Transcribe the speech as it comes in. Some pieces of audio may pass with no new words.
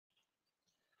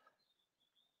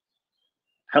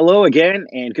Hello again,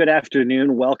 and good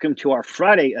afternoon. Welcome to our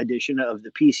Friday edition of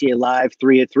the PCA Live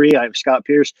 3 at 3. I'm Scott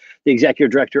Pierce, the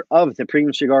Executive Director of the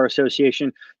Premium Cigar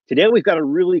Association. Today, we've got a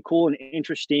really cool and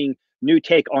interesting new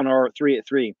take on our 3 at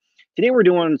 3. Today, we're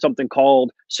doing something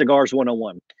called Cigars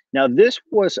 101. Now, this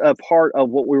was a part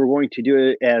of what we were going to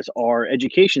do as our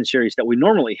education series that we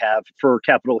normally have for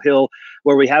Capitol Hill,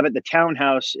 where we have at the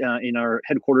townhouse in our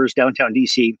headquarters downtown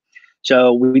DC.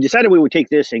 So we decided we would take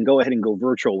this and go ahead and go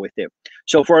virtual with it.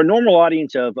 So for our normal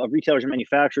audience of retailers and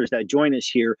manufacturers that join us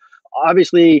here,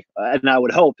 obviously, and I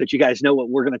would hope that you guys know what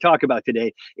we're going to talk about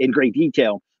today in great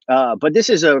detail. But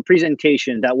this is a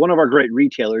presentation that one of our great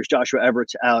retailers, Joshua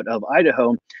Everts out of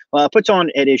Idaho, puts on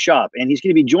at his shop. And he's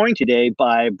going to be joined today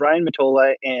by Brian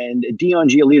Motola and Dion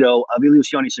Giolito of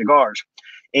Illusione Cigars.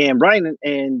 And Brian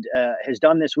has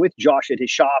done this with Josh at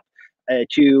his shop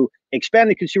to expand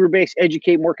the consumer base,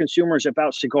 educate more consumers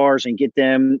about cigars, and get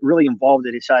them really involved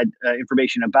in inside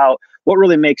information about what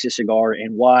really makes a cigar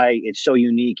and why it's so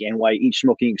unique and why each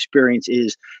smoking experience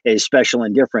is special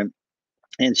and different.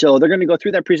 And so they're going to go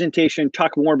through that presentation,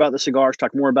 talk more about the cigars,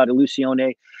 talk more about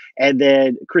Illusione. And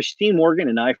then Christine Morgan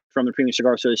and I from the Premium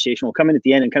Cigar Association will come in at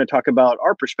the end and kind of talk about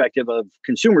our perspective of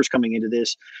consumers coming into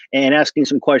this and asking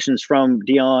some questions from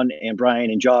Dion and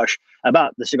Brian and Josh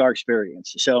about the cigar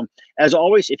experience. So as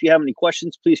always, if you have any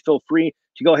questions, please feel free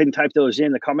to go ahead and type those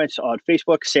in the comments on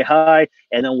Facebook, say hi,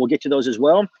 and then we'll get to those as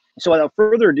well. So without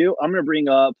further ado, I'm going to bring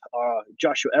up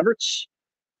Joshua Everts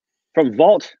from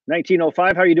Vault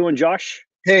 1905. How are you doing, Josh?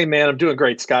 Hey, man, I'm doing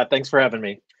great, Scott. Thanks for having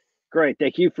me. Great.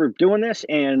 Thank you for doing this.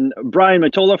 And Brian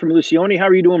Motola from Illusione. How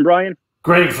are you doing, Brian?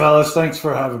 Great, fellas. Thanks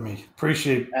for having me.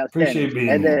 Appreciate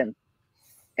being here.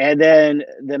 And then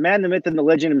the man, the myth, and the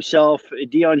legend himself,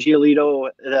 Dion Giolito,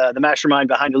 the mastermind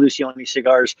behind Illusione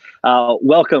Cigars.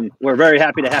 Welcome. We're very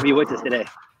happy to have you with us today.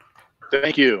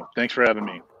 Thank you. Thanks for having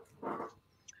me.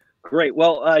 Great.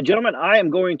 Well, gentlemen, I am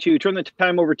going to turn the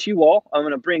time over to you all. I'm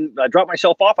going to drop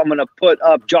myself off. I'm going to put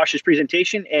up Josh's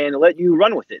presentation and let you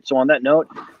run with it. So on that note,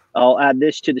 I'll add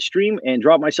this to the stream and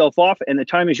drop myself off, and the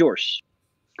time is yours.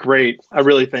 Great. I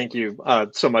really thank you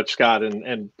so much, Scott,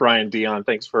 and Brian, Dion.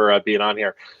 Thanks for being on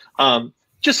here.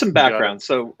 Just some background.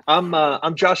 So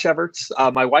I'm Josh Everts.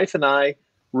 My wife and I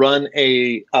run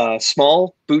a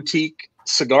small boutique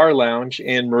cigar lounge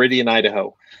in Meridian,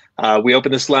 Idaho. We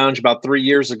opened this lounge about 3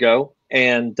 years ago,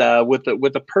 and with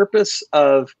the purpose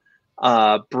of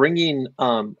bringing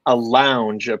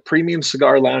a premium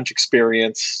cigar lounge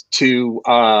experience to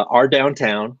our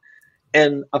downtown,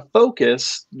 and a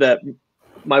focus that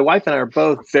my wife and I are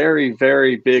both very,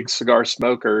 very big cigar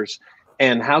smokers,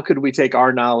 and how could we take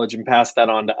our knowledge and pass that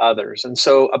on to others? And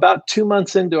so about 2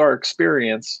 months into our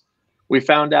experience, we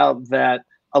found out that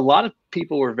a lot of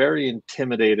people were very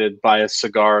intimidated by a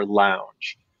cigar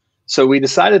lounge. So we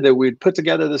decided that we'd put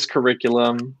together this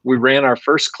curriculum. We ran our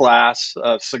first class,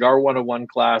 a Cigar 101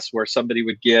 class, where somebody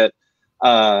would get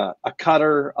a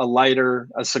cutter, a lighter,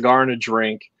 a cigar, and a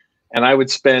drink. And I would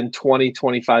spend 20,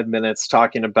 25 minutes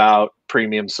talking about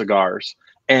premium cigars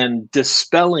and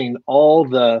dispelling all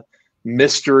the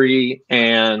mystery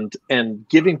and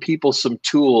giving people some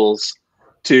tools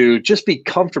to just be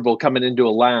comfortable coming into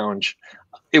a lounge.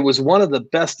 It was one of the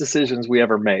best decisions we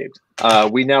ever made.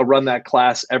 We now run that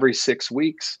class every 6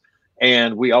 weeks,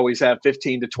 and we always have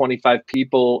 15 to 25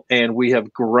 people, and we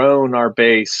have grown our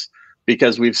base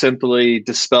because we've simply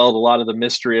dispelled a lot of the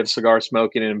mystery of cigar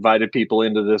smoking and invited people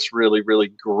into this really,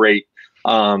 really great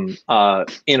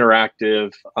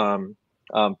interactive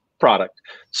product.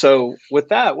 So with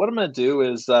that, what I'm going to do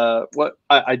is what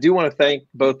I do want to thank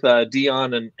both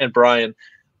Dion and Brian.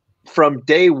 From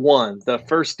day one, the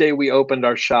first day we opened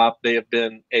our shop, they have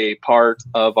been a part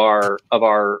of our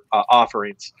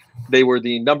offerings. They were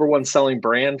the #1 selling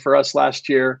brand for us last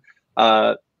year.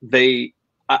 I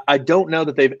don't know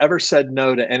that they've ever said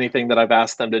no to anything that I've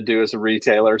asked them to do as a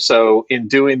retailer. So in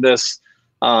doing this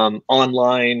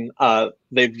online,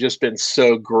 they've just been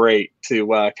so great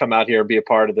to come out here and be a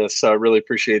part of this. So I really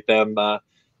appreciate them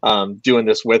doing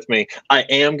this with me. I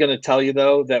am going to tell you,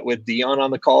 though, that with Dion on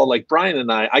the call, like Brian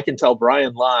and I can tell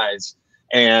Brian lies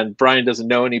and Brian doesn't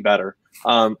know any better.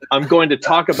 I'm going to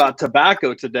talk about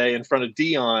tobacco today in front of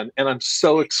Dion, and I'm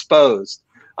so exposed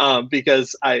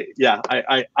because I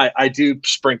do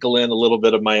sprinkle in a little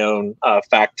bit of my own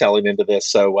fact telling into this.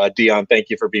 So Dion,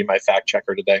 thank you for being my fact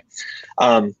checker today.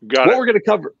 What we're going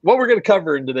to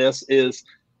cover into this is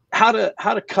how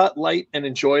to cut, light, and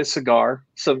enjoy a cigar.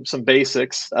 Some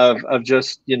basics of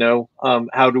just,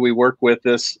 how do we work with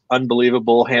this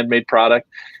unbelievable handmade product.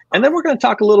 And then we're going to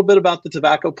talk a little bit about the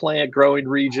tobacco plant, growing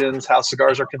regions, how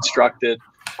cigars are constructed,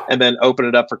 and then open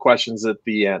it up for questions at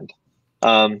the end.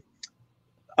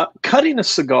 cutting a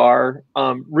cigar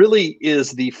really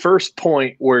is the first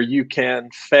point where you can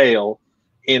fail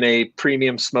in a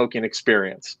premium smoking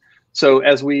experience. So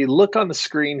as we look on the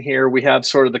screen here, we have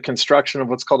sort of the construction of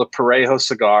what's called a parejo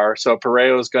cigar. So a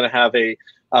parejo is going to have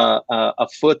a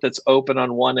foot that's open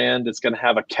on one end. It's going to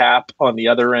have a cap on the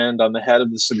other end on the head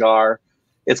of the cigar.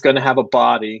 It's going to have a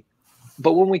body.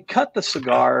 But when we cut the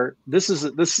cigar,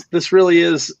 this really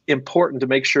is important to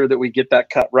make sure that we get that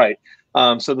cut right.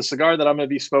 So the cigar that I'm going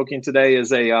to be smoking today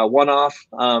is a one-off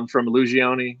from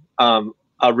Illusione,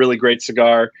 a really great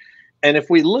cigar. And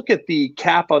if we look at the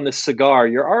cap on this cigar,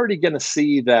 you're already going to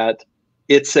see that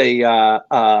it's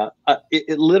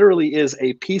it literally is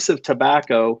a piece of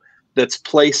tobacco that's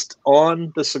placed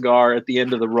on the cigar at the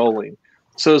end of the rolling.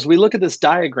 So as we look at this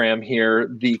diagram here,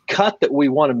 the cut that we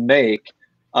want to make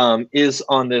is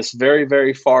on this very,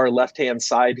 very far left-hand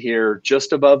side here,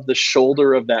 just above the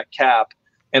shoulder of that cap.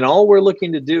 And all we're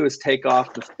looking to do is take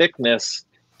off the thickness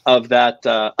of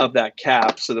that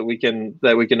cap so that we can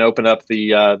open up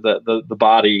the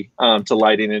body to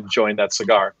lighting and enjoying that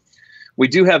cigar. We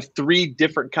do have 3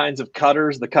 different kinds of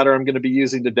cutters. The cutter I'm going to be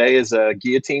using today is a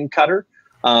guillotine cutter.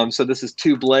 So this is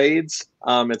 2 blades.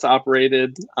 It's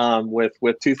operated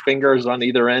with tooth fingers on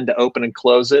either end to open and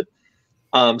close it.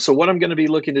 So what I'm going to be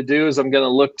looking to do is I'm going to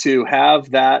look to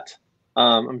have that.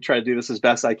 I'm trying to do this as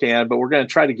best I can, but we're going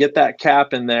to try to get that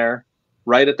cap in there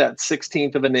right at that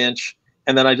 1/16 of an inch.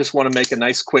 And then I just want to make a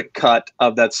nice quick cut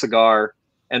of that cigar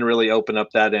and really open up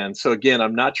that end. So again,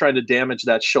 I'm not trying to damage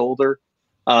that shoulder.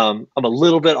 I'm a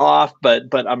little bit off, but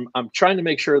I'm trying to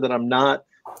make sure that I'm not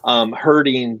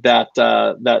hurting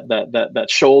that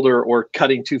shoulder or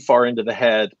cutting too far into the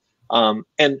head. And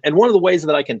one of the ways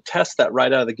that I can test that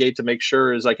right out of the gate to make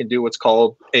sure is I can do what's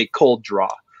called a cold draw.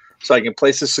 So I can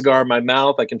place the cigar in my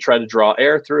mouth. I can try to draw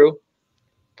air through.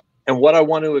 And what I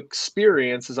want to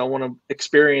experience is I want to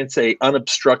experience a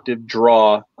unobstructed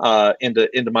draw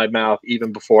into my mouth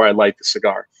even before I light the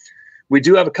cigar. We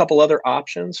do have a couple other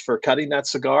options for cutting that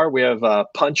cigar. We have a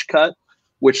punch cut,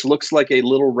 which looks like a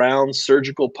little round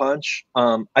surgical punch.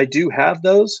 I do have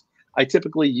those. I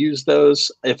typically use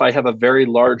those if I have a very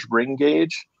large ring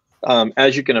gauge.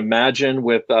 As you can imagine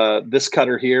with this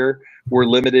cutter here, we're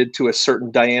limited to a certain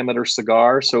diameter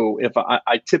cigar. So if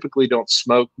I typically don't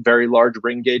smoke very large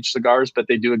ring gauge cigars, but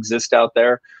they do exist out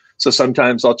there. So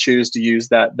sometimes I'll choose to use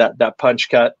that punch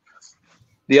cut.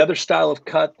 The other style of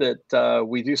cut that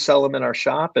we do sell them in our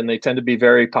shop, and they tend to be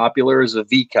very popular, is a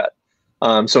V cut.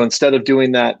 So instead of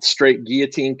doing that straight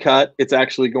guillotine cut, it's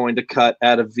actually going to cut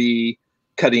at a V,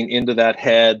 cutting into that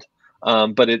head.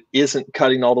 But it isn't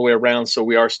cutting all the way around, so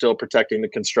we are still protecting the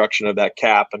construction of that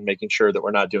cap and making sure that we're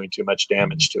not doing too much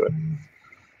damage to it.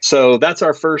 So that's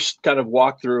our first kind of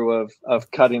walkthrough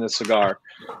of cutting a cigar.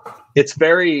 It's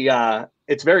very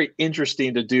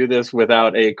interesting to do this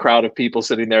without a crowd of people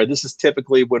sitting there. This is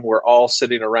typically when we're all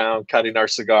sitting around cutting our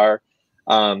cigar.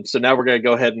 So now we're going to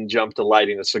go ahead and jump to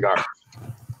lighting a cigar.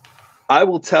 I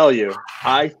will tell you,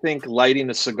 I think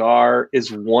lighting a cigar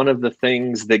is one of the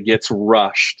things that gets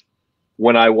rushed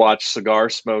when I watch cigar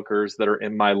smokers that are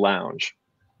in my lounge.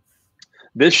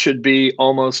 This should be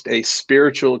almost a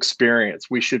spiritual experience.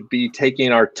 We should be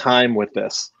taking our time with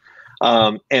this,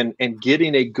 and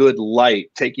getting a good light.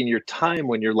 Taking your time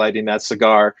when you're lighting that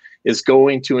cigar is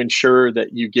going to ensure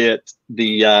that you get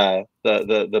the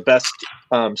best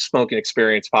smoking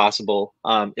experience possible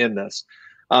in this.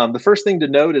 The first thing to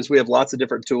note is we have lots of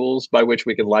different tools by which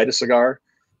we can light a cigar.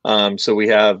 So we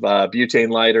have butane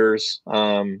lighters.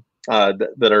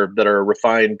 That are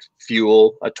refined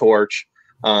fuel, a torch.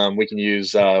 We can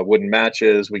use wooden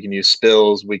matches. We can use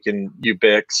spills. We can use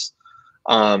Bics.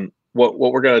 What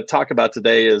we're going to talk about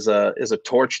today is a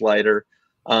torch lighter,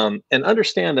 and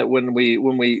understand that when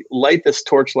we light this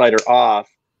torch lighter off,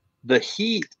 the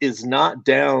heat is not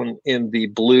down in the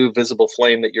blue visible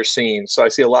flame that you're seeing. So I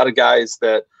see a lot of guys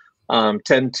that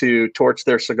tend to torch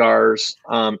their cigars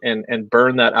and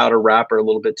burn that outer wrapper a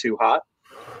little bit too hot.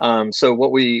 So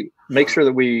what we make sure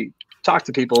that we talk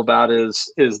to people about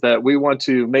is that we want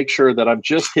to make sure that I'm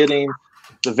just hitting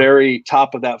the very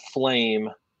top of that flame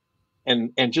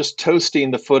and just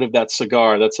toasting the foot of that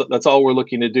cigar. That's all we're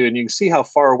looking to do. And you can see how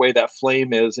far away that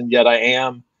flame is. And yet I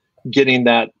am getting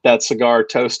that cigar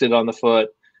toasted on the foot,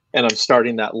 and I'm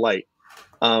starting that light.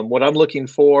 What I'm looking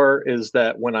for is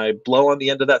that when I blow on the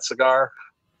end of that cigar,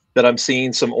 that I'm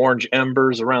seeing some orange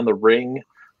embers around the ring.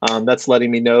 That's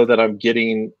letting me know that I'm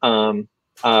getting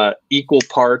equal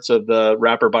parts of the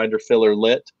wrapper binder filler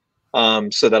lit,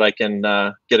 so that I can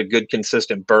get a good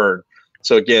consistent burn.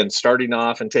 So again, starting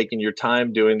off and taking your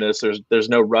time doing this, there's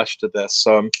no rush to this.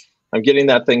 So I'm getting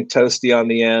that thing toasty on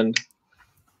the end.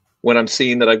 when I'm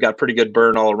seeing that I've got pretty good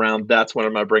burn all around, that's when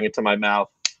I'm going to bring it to my mouth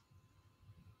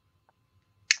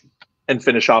and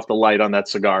finish off the light on that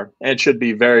cigar. And it should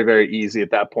be very, very easy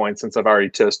at that point since I've already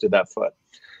toasted that foot.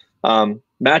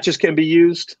 Matches can be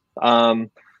used.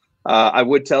 I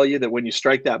would tell you that when you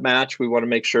strike that match, we want to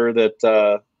make sure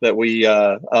that we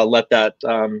let that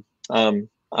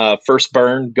first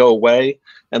burn go away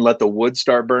and let the wood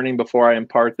start burning before I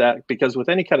impart that. Because with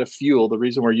any kind of fuel, the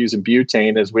reason we're using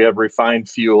butane is we have refined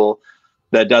fuel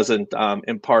that doesn't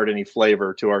impart any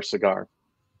flavor to our cigar.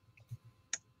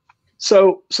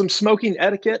 So some smoking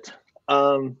etiquette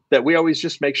that we always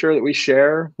just make sure that we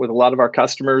share with a lot of our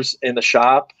customers in the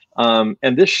shop.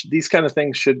 And these kind of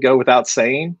things should go without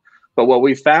saying. But what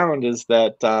we found is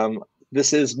that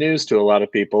this is news to a lot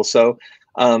of people. So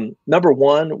number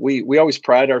one, we always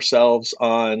pride ourselves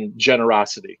on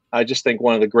generosity. I just think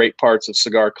one of the great parts of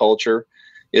cigar culture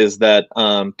is that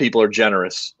people are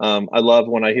generous. I love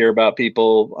when I hear about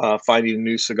people finding a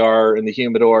new cigar in the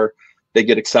humidor. They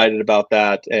get excited about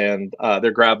that, and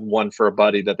they're grabbing one for a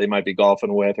buddy that they might be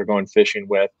golfing with or going fishing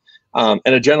with. And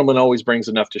a gentleman always brings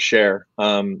enough to share.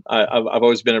 I've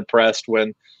always been impressed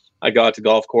when I go out to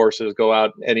golf courses, go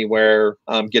out anywhere,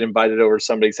 get invited over to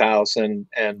somebody's house, and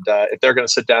if they're going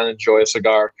to sit down and enjoy a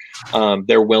cigar,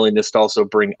 their willingness to also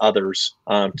bring others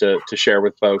to share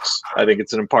with folks. I think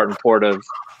it's an important part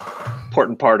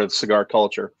of cigar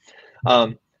culture.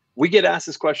 We get asked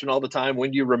this question all the time: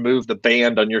 when do you remove the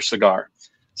band on your cigar?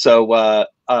 So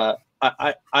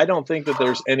I don't think that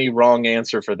there's any wrong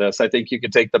answer for this. I think you can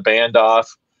take the band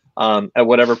off at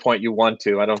whatever point you want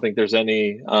to. I don't think there's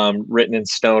any written in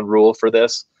stone rule for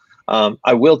this.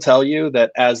 I will tell you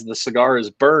that as the cigar is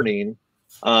burning,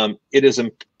 it is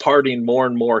imparting more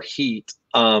and more heat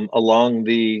along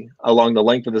the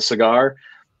length of the cigar.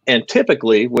 And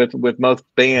typically with most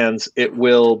bands, it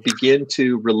will begin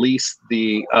to release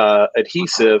the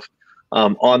adhesive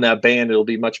on that band. It'll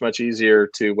be much, much easier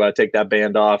to take that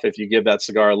band off if you give that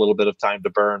cigar a little bit of time to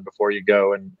burn before you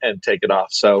go and take it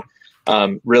off. So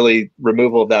really,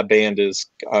 removal of that band is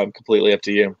completely up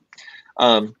to you.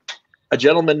 A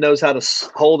gentleman knows how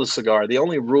to hold a cigar. The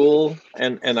only rule,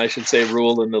 and I should say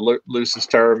rule in the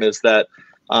loosest term, is that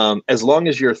as long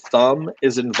as your thumb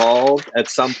is involved at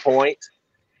some point,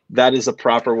 that is a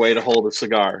proper way to hold a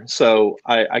cigar. So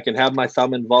I can have my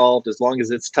thumb involved as long as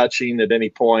it's touching at any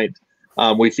point.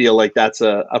 We feel like that's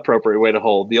a appropriate way to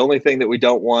hold. The only thing that we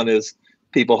don't want is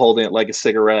people holding it like a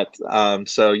cigarette.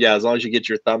 So yeah, as long as you get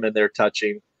your thumb in there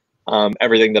touching,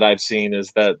 everything that I've seen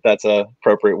is that's a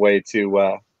appropriate way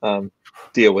to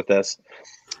deal with this.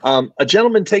 A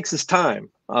gentleman takes his time.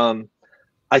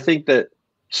 I think that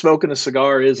smoking a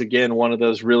cigar is, again, one of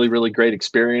those really, really great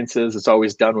experiences. It's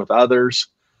always done with others.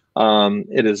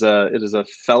 It is a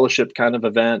fellowship kind of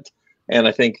event. And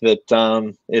I think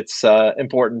that it's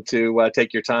important to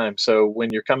take your time. So when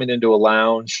you're coming into a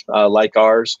lounge like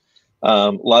ours,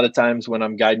 a lot of times when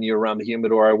I'm guiding you around the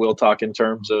humidor, I will talk in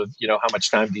terms of, how much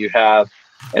time do you have,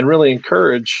 and really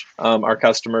encourage our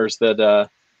customers that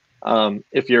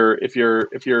if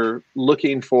you're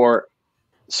looking for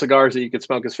cigars that you could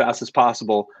smoke as fast as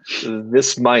possible,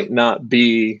 this might not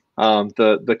be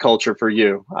the culture for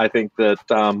you. I think that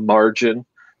margin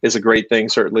is a great thing.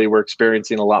 Certainly, we're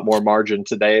experiencing a lot more margin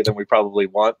today than we probably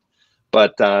want,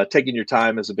 but taking your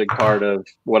time is a big part of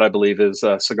what I believe is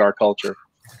cigar culture.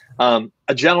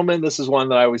 A gentleman, this is one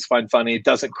that I always find funny,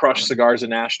 doesn't crush cigars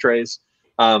in ashtrays.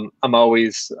 I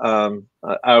always find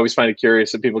it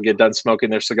curious that people get done smoking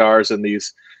their cigars, and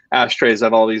these ashtrays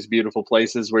have all these beautiful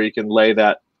places where you can lay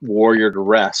that warrior to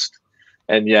rest.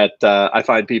 And yet I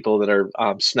find people that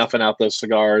are snuffing out those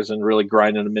cigars and really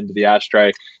grinding them into the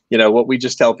ashtray. What we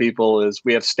just tell people is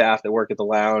we have staff that work at the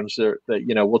lounge that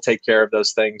we'll take care of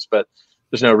those things, but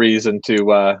there's no reason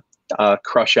to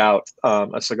crush out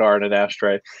a cigar in an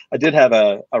ashtray. I did have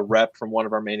a rep from one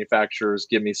of our manufacturers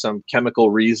give me some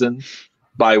chemical reason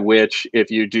by which if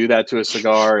you do that to a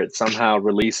cigar, it somehow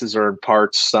releases or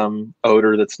imparts some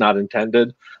odor that's not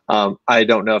intended. I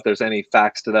don't know if there's any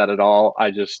facts to that at all.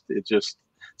 It just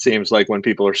seems like when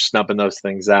people are snubbing those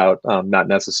things out, not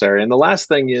necessary. And the last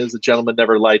thing is, the gentleman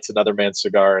never lights another man's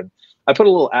cigar. And I put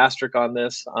a little asterisk on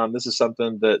this. This is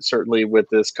something that certainly with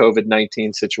this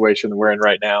COVID-19 situation that we're in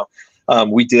right now,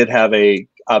 we did have a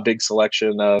big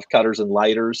selection of cutters and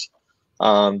lighters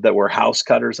that were house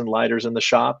cutters and lighters in the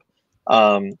shop.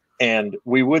 And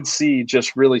we would see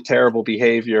just really terrible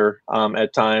behavior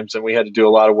at times. And we had to do a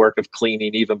lot of work of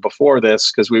cleaning even before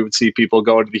this, because we would see people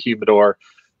go into the humidor.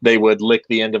 They would lick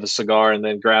the end of a cigar and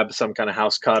then grab some kind of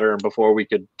house cutter. And before we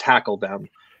could tackle them,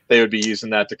 they would be using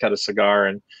that to cut a cigar.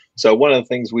 And So one of the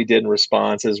things we did in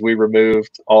response is we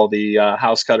removed all the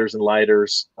house cutters and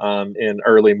lighters in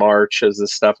early March as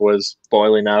this stuff was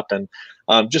boiling up, and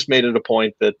just made it a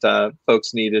point that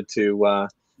folks needed to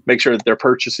make sure that they're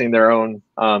purchasing their own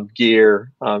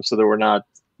gear, so that we're not,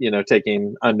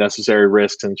 taking unnecessary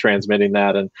risks and transmitting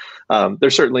that. And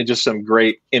there's certainly just some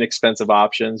great inexpensive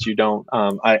options. You don't.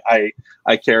 I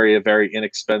carry a very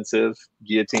inexpensive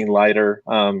guillotine lighter.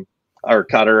 Or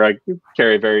cutter. I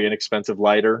carry a very inexpensive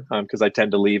lighter because I tend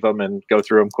to leave them and go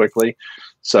through them quickly.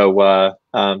 So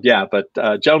yeah, but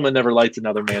gentleman never lights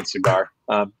another man's cigar.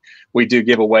 We do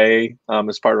give away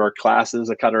as part of our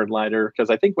classes a cutter and lighter, because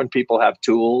I think when people have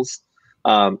tools,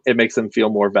 it makes them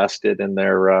feel more vested in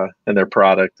their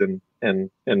product and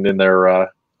in their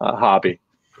hobby.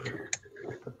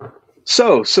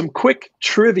 So some quick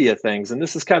trivia things, and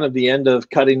this is kind of the end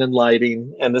of cutting and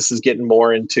lighting, and this is getting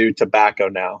more into tobacco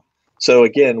now. So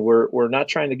again, we're not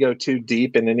trying to go too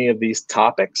deep in any of these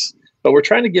topics, but we're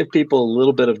trying to give people a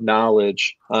little bit of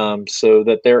knowledge so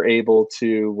that they're able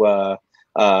to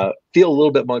feel a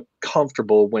little bit more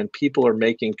comfortable when people are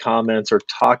making comments or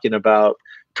talking about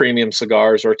premium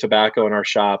cigars or tobacco in our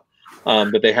shop,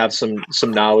 that they have some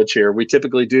knowledge here. We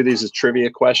typically do these as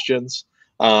trivia questions.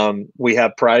 We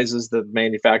have prizes that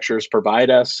manufacturers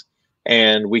provide us,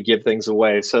 and we give things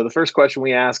away. So the first question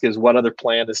we ask is, what other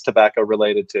plant is tobacco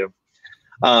related to?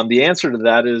 The answer to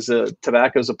that is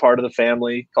tobacco is a part of the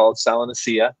family called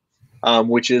Solanaceae,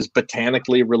 which is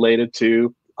botanically related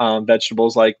to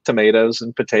vegetables like tomatoes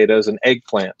and potatoes and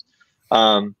eggplant.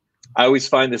 I always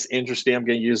find this interesting. I'm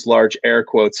going to use large air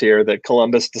quotes here, that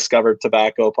Columbus discovered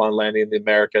tobacco upon landing in the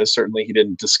Americas. Certainly he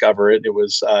didn't discover it. It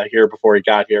was here before he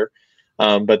got here.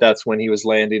 But that's when he was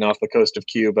landing off the coast of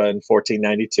Cuba in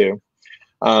 1492.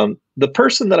 The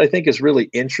person that I think is really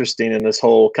interesting in this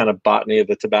whole kind of botany of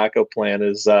the tobacco plant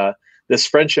is this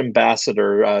French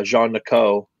ambassador, Jean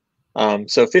Nicot.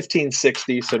 So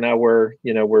 1560. So now we're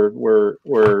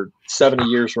 70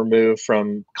 years removed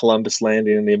from Columbus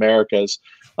landing in the Americas.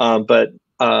 But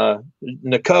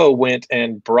Nicot went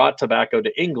and brought tobacco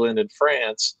to England and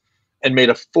France and made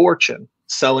a fortune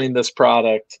selling this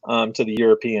product to the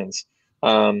Europeans.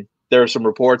 There are some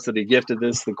reports that he gifted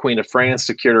this to the Queen of France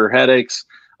to cure her headaches.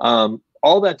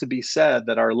 All that to be said,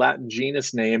 that our Latin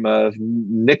genus name of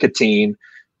nicotine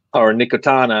or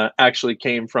nicotana actually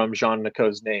came from Jean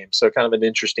Nicot's name. So kind of an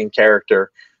interesting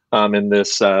character in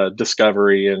this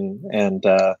discovery and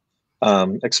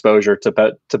exposure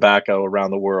to tobacco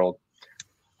around the world.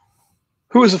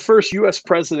 Who was the first U.S.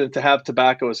 president to have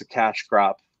tobacco as a cash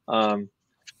crop?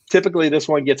 Typically, this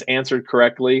one gets answered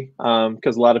correctly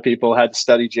because a lot of people had to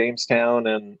study Jamestown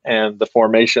and the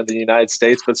formation of the United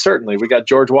States, but certainly we got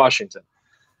George Washington.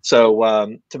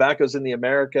 So tobacco's in the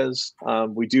Americas.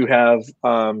 We do have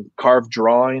carved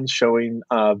drawings showing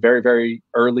very, very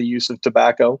early use of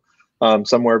tobacco,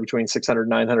 somewhere between 600 and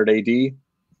 900 AD.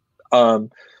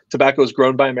 Tobacco was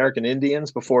grown by American Indians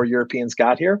before Europeans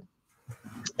got here.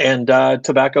 And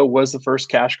tobacco was the first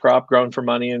cash crop grown for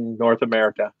money in North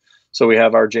America. So we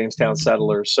have our Jamestown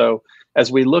settlers. So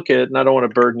as we look at, and I don't want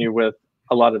to burden you with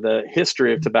a lot of the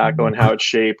history of tobacco and how it's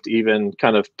shaped even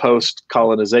kind of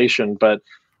post-colonization, but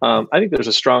I think there's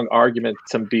a strong argument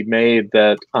to be made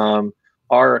that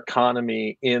our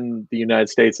economy in the United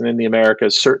States and in the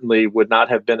Americas certainly would not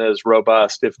have been as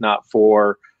robust if not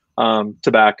for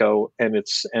tobacco and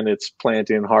its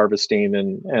planting and harvesting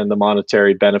and the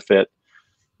monetary benefit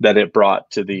that it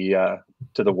brought to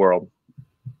the world.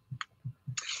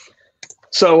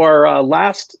 So our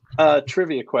last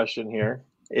trivia question here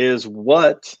is,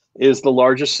 what is the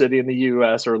largest city in the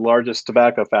U.S. or largest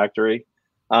tobacco factory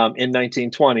in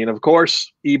 1920? And of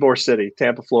course, Ybor City,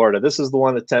 Tampa, Florida. This is the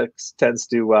one that tends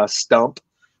to stump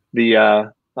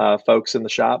the folks in the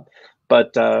shop.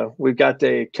 But we've got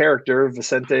a character,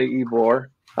 Vicente Ybor,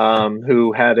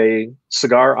 who had a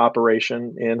cigar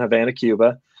operation in Havana,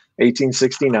 Cuba,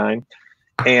 1869.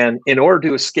 And in order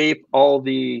to escape all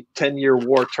the 10-year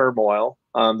war turmoil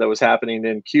that was happening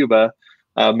in Cuba,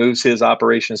 moves his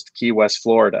operations to Key West,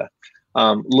 Florida.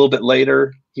 A little bit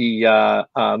later, he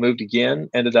moved again,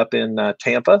 ended up in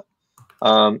Tampa,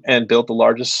 and built the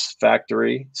largest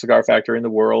cigar factory in the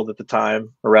world at the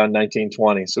time, around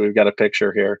 1920. So we've got a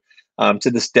picture here. To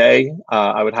this day,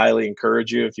 I would highly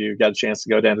encourage you, if you got a chance to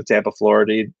go down to Tampa,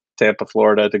 Florida,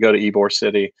 to go to Ybor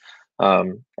City.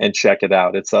 And check it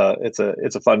out. It's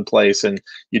a fun place, and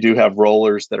you do have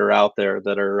rollers that are out there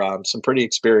that are some pretty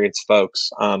experienced folks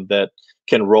that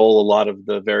can roll a lot of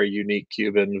the very unique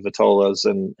Cuban vitolas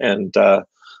and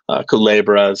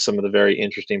culebras, some of the very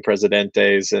interesting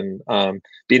presidentes, and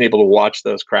being able to watch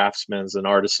those craftsmen and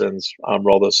artisans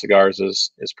roll those cigars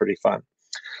is pretty fun.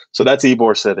 So that's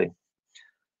Ybor sitting.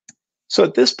 So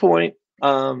at this point,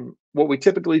 what we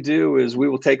typically do is we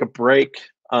will take a break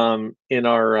in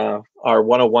our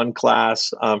 101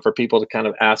 class for people to kind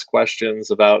of ask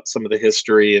questions about some of the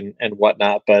history and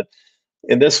whatnot. But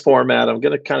in this format, I'm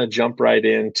going to kind of jump right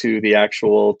into the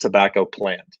actual tobacco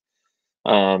plant.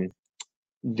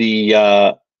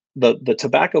 The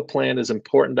tobacco plant is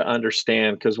important to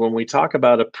understand because when we talk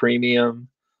about a premium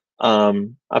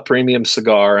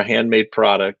cigar, a handmade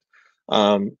product,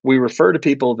 we refer to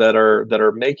people that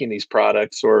are making these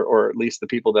products, or at least the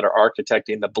people that are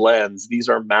architecting the blends. These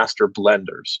are master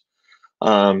blenders.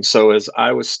 So as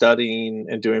I was studying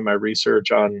and doing my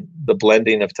research on the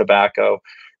blending of tobacco,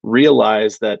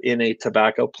 realized that in a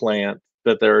tobacco plant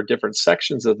that there are different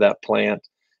sections of that plant,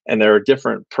 and there are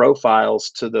different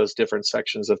profiles to those different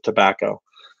sections of tobacco.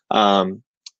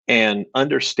 And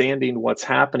understanding what's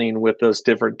happening with those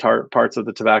different parts of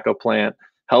the tobacco plant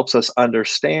helps us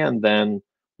understand then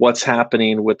what's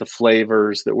happening with the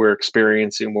flavors that we're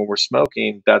experiencing when we're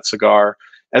smoking that cigar,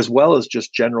 as well as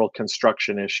just general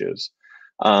construction issues.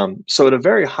 So at a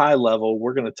very high level,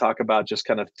 we're going to talk about just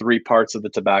kind of 3 parts of the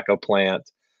tobacco plant.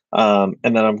 And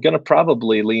then I'm going to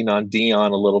probably lean on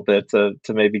Dion a little bit to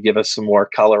maybe give us some more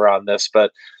color on this.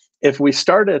 But if we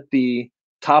start at the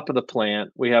top of the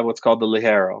plant, we have what's called the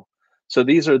ligero. So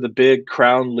these are the big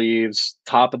crown leaves,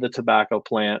 top of the tobacco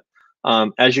plant.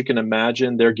 As you can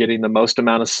imagine, they're getting the most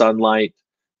amount of sunlight,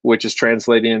 which is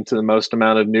translating into the most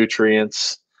amount of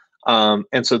nutrients.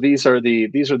 And so these are the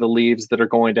leaves that are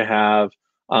going to have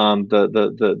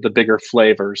the bigger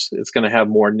flavors. It's going to have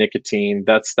more nicotine.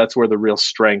 That's where the real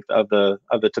strength of the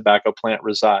tobacco plant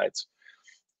resides.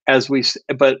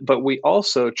 But we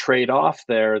also trade off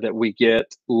there that we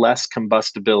get less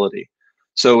combustibility.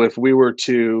 So if we were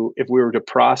to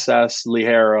process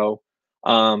ligero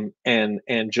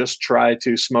and just try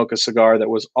to smoke a cigar that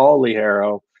was all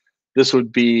ligero, this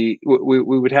would be we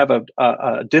would have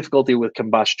a difficulty with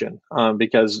combustion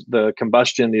because the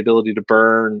combustion, the ability to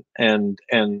burn and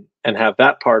have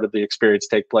that part of the experience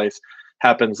take place,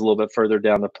 happens a little bit further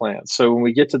down the plant. So when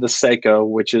we get to the seco,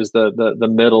 which is the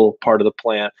middle part of the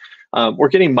plant, we're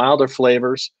getting milder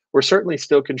flavors. We're certainly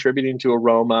still contributing to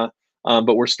aroma,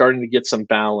 but we're starting to get some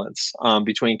balance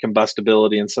between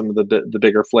combustibility and some of the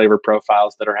bigger flavor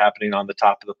profiles that are happening on the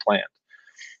top of the plant.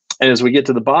 And as we get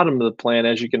to the bottom of the plant,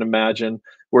 as you can imagine,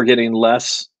 we're getting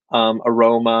less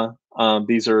aroma.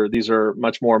 These are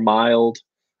much more mild.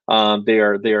 They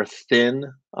are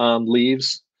thin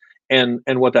leaves, and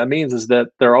what that means is that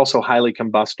they're also highly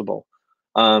combustible.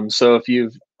 So if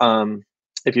you've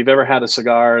ever had a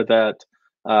cigar that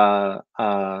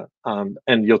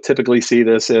and you'll typically see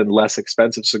this in less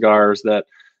expensive cigars that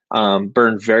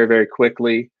burn very, very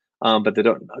quickly. But they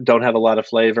don't have a lot of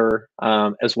flavor,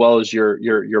 as well as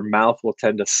your mouth will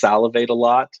tend to salivate a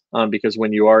lot because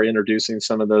when you are introducing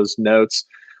some of those notes,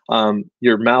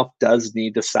 your mouth does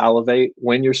need to salivate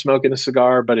when you're smoking a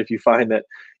cigar. But if you find that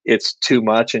it's too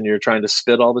much and you're trying to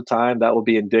spit all the time, that will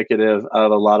be indicative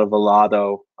of a lot of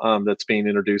volado that's being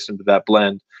introduced into that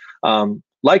blend.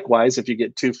 Likewise, if you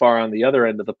get too far on the other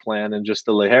end of the plant and just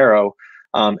the ligero,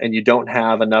 and you don't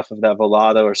have enough of that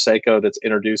volado or seco that's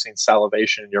introducing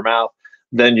salivation in your mouth,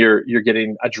 then you're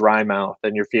getting a dry mouth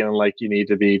and you're feeling like you need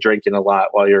to be drinking a lot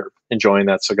while you're enjoying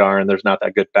that cigar, and there's not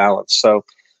that good balance. So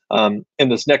in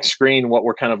this next screen, what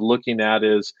we're kind of looking at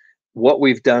is what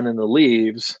we've done in the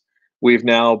leaves, we've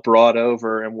now brought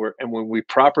over, and when we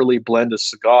properly blend a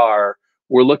cigar,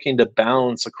 we're looking to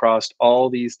balance across all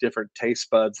these different taste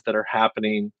buds that are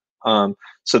happening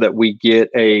so that we get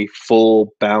a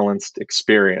full balanced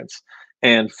experience.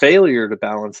 And failure to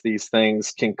balance these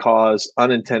things can cause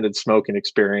unintended smoking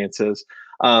experiences.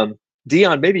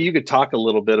 Dion, maybe you could talk a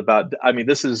little bit about, I mean,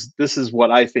 this is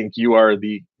what I think you are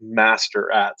the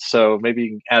master at. So maybe you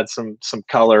can add some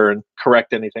color and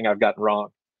correct anything I've gotten wrong.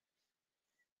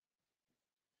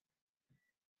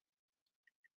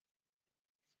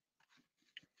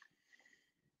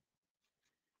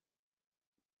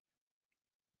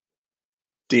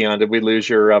 Dion, did we lose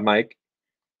your mic?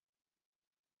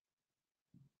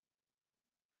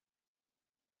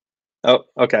 Oh,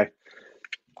 okay.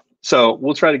 So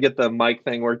we'll try to get the mic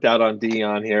thing worked out on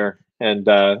Dion here and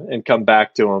come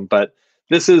back to him. But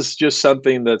this is just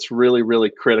something that's really, really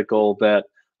critical that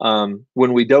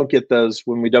when we don't get those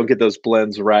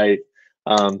blends right,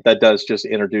 that does just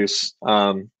introduce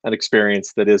an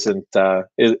experience that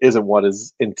isn't what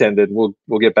is intended.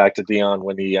 We'll get back to Dion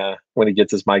when he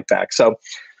gets his mic back. So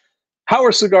how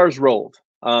are cigars rolled?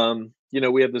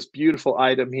 We have this beautiful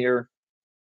item here.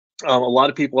 A lot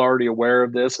of people are already aware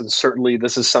of this, and certainly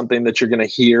this is something that you're going to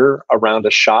hear around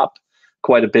a shop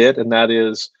quite a bit, and that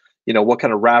is what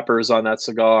kind of wrapper is on that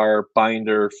cigar,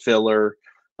 binder, filler.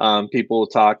 People will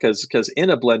talk because in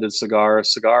a blended cigar,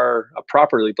 a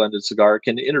properly blended cigar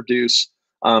can introduce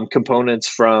components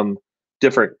from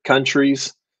different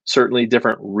countries, certainly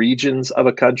different regions of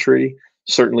a country,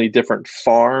 certainly different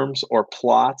farms or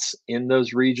plots in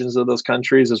those regions of those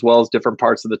countries, as well as different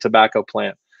parts of the tobacco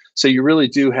plant. So you really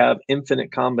do have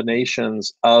infinite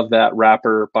combinations of that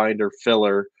wrapper, binder,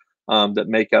 filler that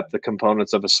make up the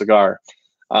components of a cigar.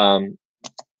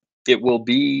 It will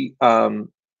be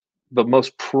the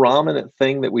most prominent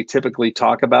thing that we typically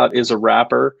talk about is a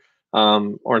wrapper,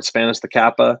 or in Spanish, the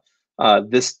capa.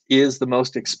 This is the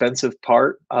most expensive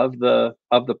part of the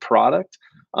product,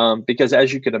 because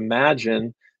as you can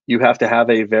imagine, you have to have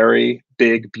a very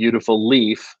big, beautiful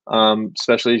leaf,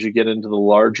 especially as you get into the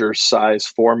larger size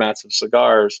formats of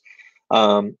cigars.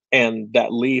 And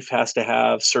that leaf has to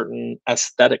have certain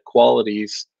aesthetic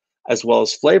qualities as well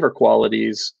as flavor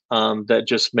qualities that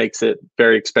just makes it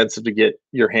very expensive to get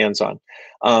your hands on.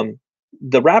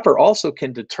 The wrapper also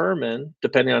can determine,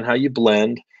 depending on how you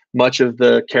blend, much of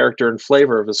the character and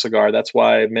flavor of a cigar. That's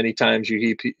why many times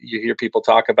you hear people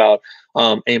talk about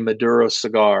a Maduro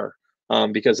cigar,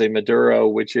 because a Maduro,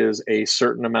 which is a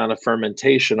certain amount of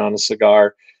fermentation on a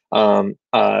cigar,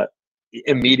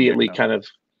 immediately kind of,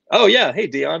 oh yeah, hey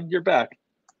Dion, you're back.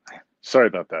 Sorry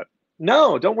about that.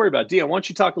 No, don't worry about it. Dion, why don't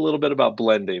you talk a little bit about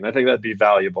blending? I think that'd be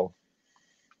valuable.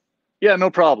 Yeah, no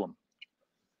problem.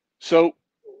 So,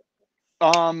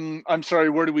 I'm sorry,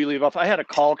 where did we leave off? I had a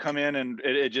call come in and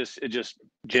it just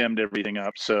jammed everything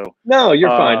up. So no, you're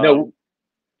fine. No,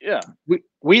 yeah,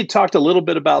 we had talked a little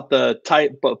bit about the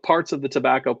parts of the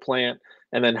tobacco plant,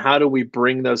 and then how do we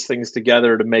bring those things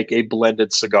together to make a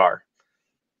blended cigar?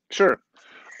 Sure.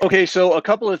 Okay, so a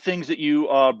couple of things that you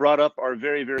brought up are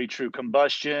very, very true: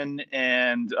 combustion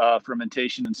and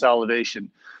fermentation and salivation.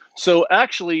 So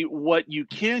actually, what you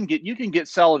can get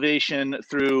salivation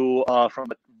through from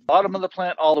the bottom of the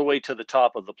plant all the way to the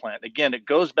top of the plant. Again, it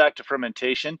goes back to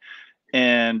fermentation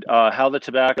and how the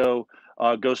tobacco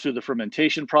goes through the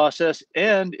fermentation process,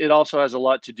 and it also has a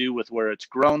lot to do with where it's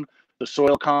grown, the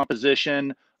soil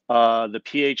composition, the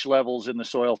pH levels in the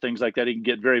soil, things like that. It can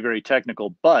get very, very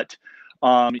technical, but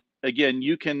again,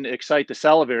 you can excite the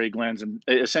salivary glands and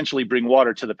essentially bring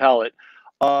water to the palate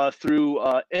through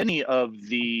any of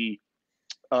the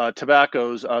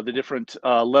tobaccos, the different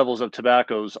levels of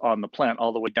tobaccos on the plant,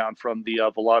 all the way down from the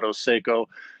Volado, Seco,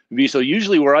 Viso.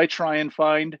 Usually where I try and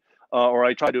find, or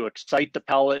I try to excite the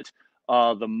palate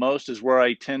the most, is where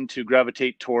I tend to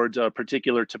gravitate towards a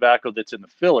particular tobacco that's in the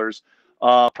fillers,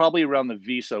 probably around the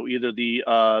Viso, either the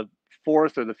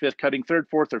fourth or the fifth cutting, third,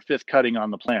 fourth, or fifth cutting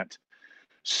on the plant.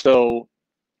 So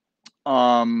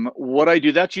what I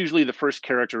do, that's usually the first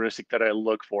characteristic that I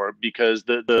look for, because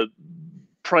the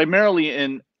primarily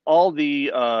in all the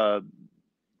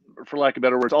for lack of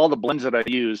better words, all the blends that I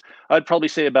use, I'd probably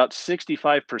say about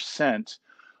 65%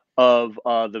 of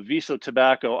the Viso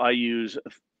tobacco I use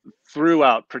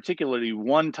throughout, particularly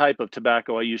one type of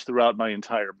tobacco I use throughout my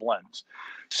entire blends.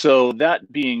 So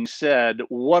that being said,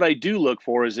 what I do look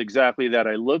for is exactly that.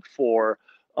 I look for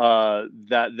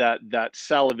that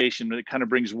salivation that kind of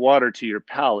brings water to your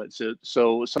palate.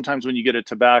 So sometimes when you get a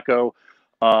tobacco,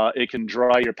 it can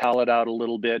dry your palate out a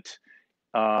little bit.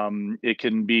 It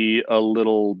can be a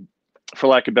little, for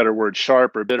lack of a better word,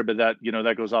 sharp, or a bit of that,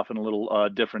 that goes off in a little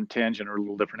different tangent or a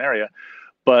little different area.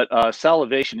 But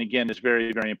salivation, again, is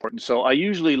very, very important. So I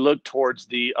usually look towards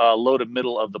the low to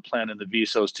middle of the plant in the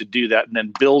Visos to do that, and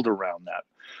then build around that.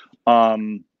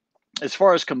 As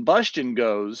far as combustion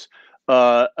goes,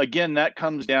 again, that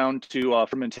comes down to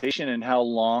fermentation and how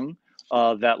long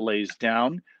that lays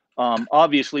down.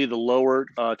 Obviously, the lower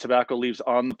tobacco leaves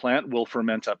on the plant will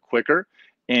ferment up quicker,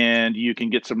 and you can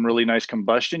get some really nice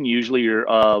combustion. Usually your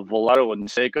Volado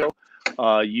and Seco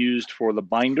used for the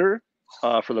binder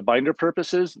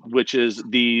purposes, which is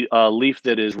the leaf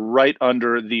that is right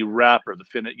under the wrapper, the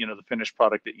finished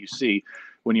product that you see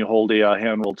when you hold a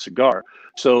hand-rolled cigar.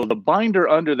 So the binder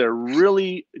under there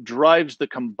really drives the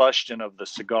combustion of the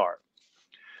cigar.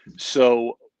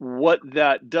 So what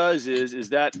that does is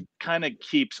that kind of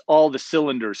keeps all the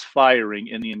cylinders firing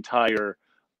in the entire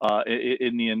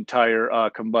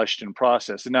combustion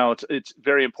process. And now it's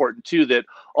very important too that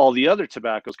all the other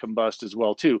tobaccos combust as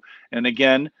well too. And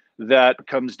again, that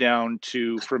comes down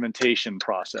to fermentation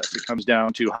process. It comes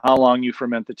down to how long you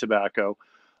ferment the tobacco.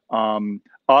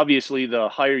 Obviously, the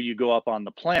higher you go up on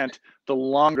the plant, the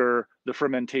longer the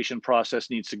fermentation process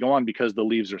needs to go on, because the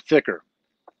leaves are thicker.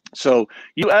 So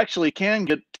you actually can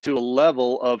get to a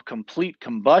level of complete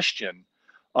combustion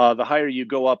the higher you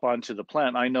go up onto the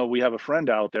plant. I know we have a friend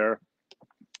out there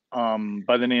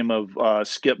by the name of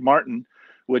Skip Martin,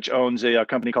 which owns a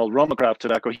company called Romacraft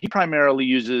Tobacco. He primarily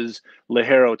uses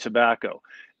Ligero tobacco.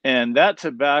 And that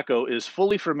tobacco is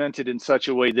fully fermented in such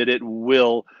a way that it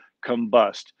will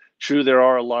combust. True, there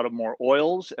are a lot of more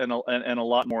oils and a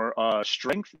lot more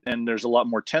strength, and there's a lot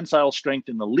more tensile strength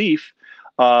in the leaf,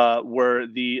 where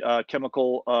the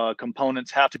chemical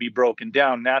components have to be broken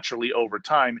down naturally over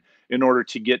time in order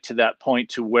to get to that point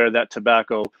to where that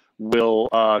tobacco will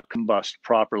combust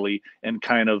properly and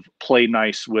kind of play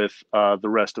nice with the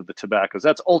rest of the tobaccos.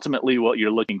 That's ultimately what you're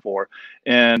looking for.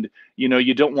 And, you know,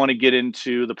 you don't want to get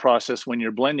into the process when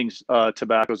you're blending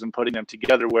tobaccos and putting them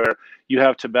together where you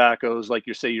have tobaccos like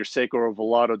your Seco or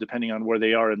Velato, depending on where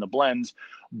they are in the blends,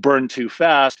 burn too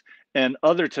fast, and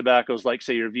other tobaccos like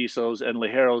say your Visos and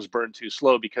Ligeros burn too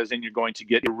slow, because then you're going to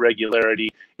get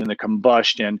irregularity in the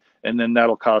combustion, and then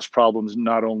that'll cause problems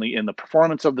not only in the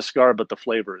performance of the cigar but the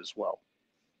flavor as well.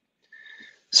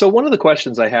 So one of the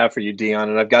questions I have for you, Dion,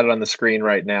 and I've got it on the screen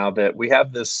right now, that we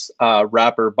have this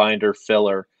wrapper binder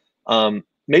filler.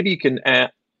 Maybe you can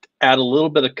add a little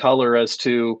bit of color as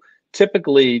to,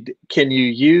 typically, can you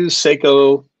use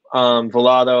Seco,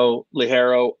 Velato,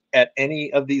 Ligero at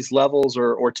any of these levels,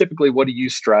 or typically what do you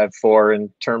strive for in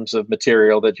terms of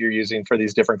material that you're using for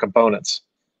these different components?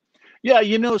 Yeah,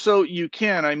 you know, so you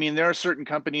can. I mean, there are certain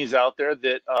companies out there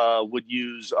that would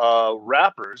use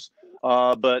wrappers,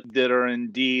 but that are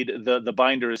indeed, the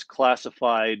binder is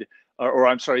classified, or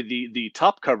I'm sorry, the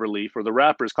top cover leaf or the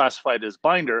wrapper is classified as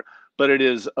binder, but it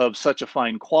is of such a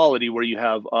fine quality where you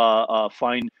have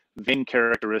fine vein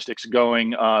characteristics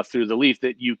going through the leaf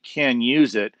that you can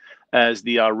use it as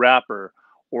the wrapper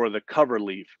or the cover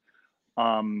leaf.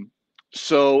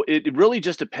 So it really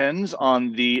just depends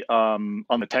on the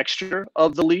texture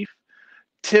of the leaf.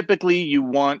 Typically, you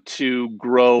want to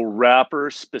grow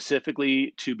wrapper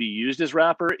specifically to be used as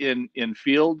wrapper in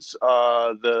fields.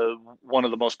 One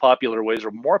of the most popular ways,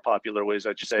 or more popular ways,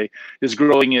 I should say, is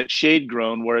growing it shade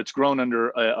grown, where it's grown under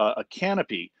a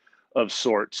canopy of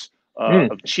sorts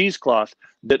of cheesecloth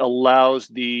that allows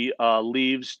the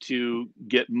leaves to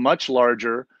get much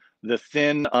larger. The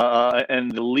thin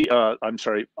and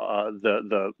the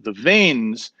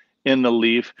veins in the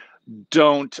leaf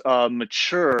don't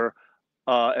mature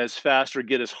as fast or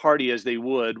get as hardy as they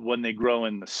would when they grow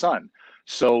in the sun.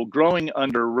 So growing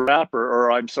under wrapper,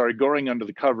 or I'm sorry, growing under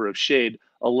the cover of shade,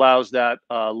 allows that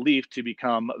leaf to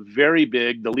become very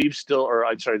big. The leaves still, or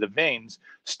I'm sorry, the veins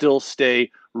still stay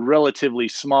relatively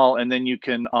small, and then you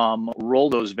can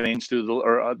roll those veins through the,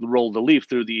 or roll the leaf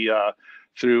through the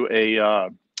through a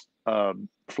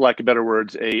for lack of better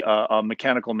words, a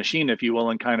mechanical machine, if you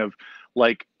will, and kind of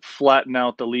like flatten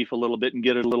out the leaf a little bit and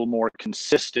get it a little more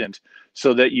consistent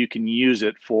so that you can use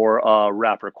it for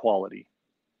wrapper quality.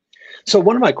 So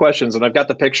one of my questions, and I've got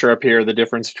the picture up here, the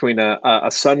difference between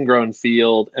a sun-grown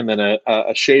field and then a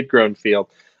shade-grown field.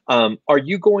 Are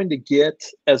you going to get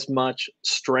as much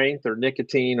strength or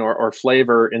nicotine or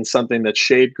flavor in something that's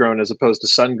shade-grown as opposed to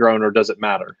sun-grown, or does it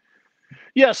matter?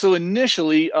 Yeah, so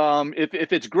initially,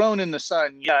 if it's grown in the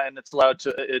sun, yeah, and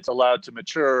it's allowed to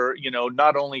mature, you know,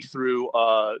 not only through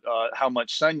how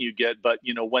much sun you get, but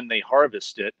you know, when they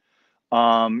harvest it,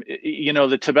 you know,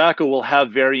 the tobacco will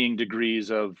have varying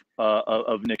degrees of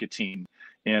nicotine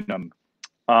in them.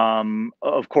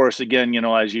 Of course, again, you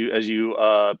know, as you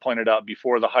pointed out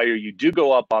before, the higher you do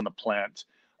go up on the plant,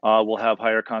 will have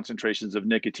higher concentrations of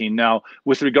nicotine. Now,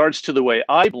 with regards to the way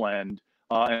I blend,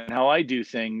 and how I do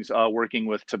things working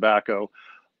with tobacco,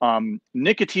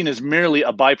 nicotine is merely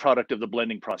a byproduct of the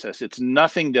blending process. It's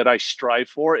nothing that I strive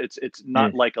for. It's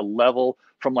not like a level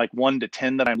from like 1 to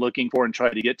 10 that I'm looking for and try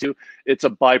to get to. It's a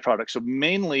byproduct. So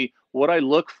mainly what I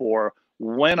look for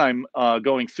when I'm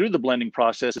going through the blending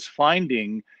process is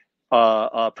finding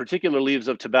particular leaves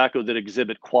of tobacco that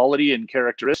exhibit quality and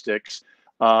characteristics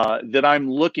that I'm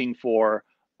looking for,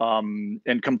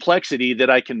 and complexity that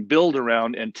I can build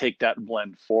around and take that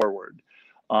blend forward.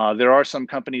 There are some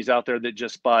companies out there that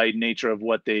just by nature of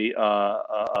what they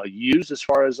use as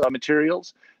far as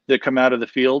materials that come out of the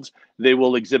fields, they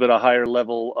will exhibit a higher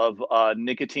level of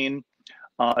nicotine.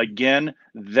 Again,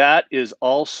 that is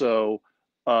also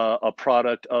a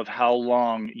product of how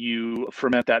long you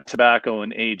ferment that tobacco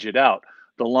and age it out.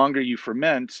 The longer you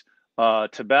ferment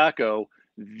tobacco,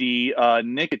 the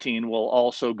nicotine will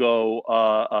also go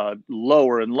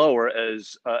lower and lower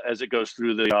as it goes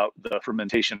through the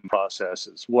fermentation process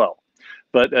as well.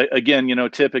 But again, you know,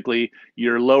 typically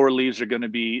your lower leaves are going to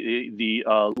be the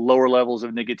lower levels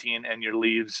of nicotine, and your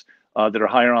leaves that are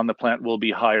higher on the plant will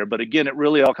be higher. But again, it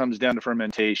really all comes down to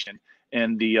fermentation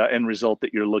and the end result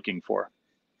that you're looking for.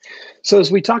 So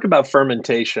as we talk about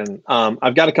fermentation,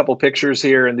 I've got a couple pictures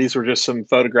here, and these were just some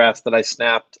photographs that I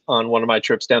snapped on one of my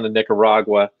trips down to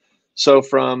Nicaragua. So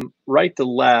from right to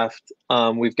left,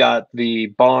 we've got the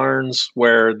barns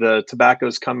where the tobacco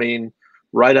is coming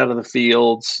right out of the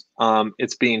fields.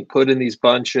 It's being put in these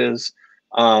bunches.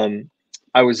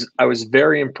 I was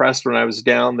very impressed when I was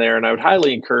down there, and I would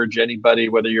highly encourage anybody,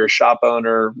 whether you're a shop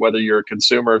owner, whether you're a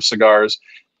consumer of cigars.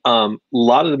 A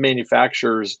lot of the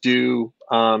manufacturers do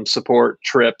support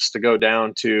trips to go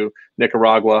down to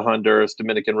Nicaragua, Honduras,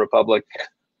 Dominican Republic.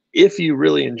 If you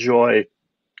really enjoy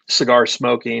cigar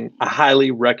smoking, I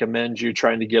highly recommend you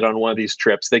trying to get on one of these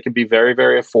trips. They can be very,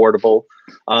 very affordable.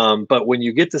 But when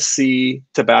you get to see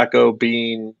tobacco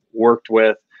being worked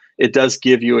with, it does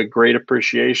give you a great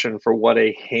appreciation for what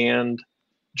a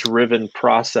hand-driven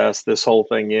process this whole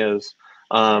thing is.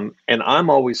 And I'm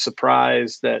always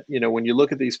surprised that, when you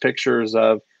look at these pictures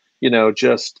of,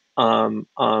 just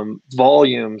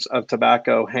volumes of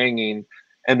tobacco hanging,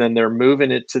 and then they're moving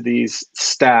it to these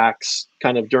stacks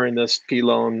kind of during this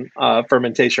pilon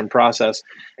fermentation process.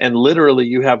 And literally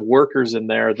you have workers in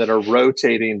there that are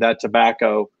rotating that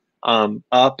tobacco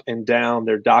up and down.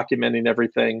 They're documenting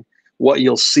everything. What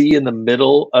you'll see in the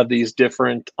middle of these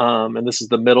different, and this is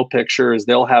the middle picture, is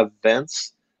they'll have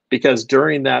vents, because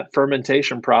during that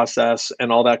fermentation process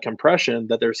and all that compression,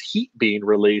 that there's heat being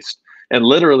released. And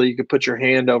literally you could put your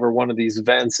hand over one of these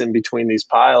vents in between these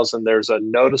piles, and there's a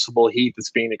noticeable heat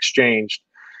that's being exchanged.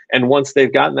 And once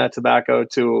they've gotten that tobacco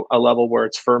to a level where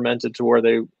it's fermented to where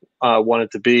they want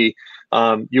it to be,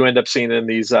 you end up seeing in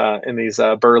these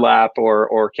burlap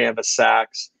or canvas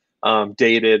sacks,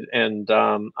 dated. And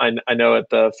I know at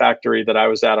the factory that I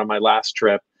was at on my last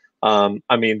trip,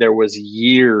 there was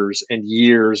years and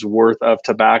years worth of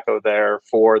tobacco there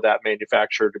for that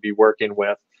manufacturer to be working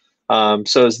with.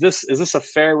 So is this a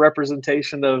fair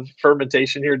representation of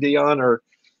fermentation here, Dion, or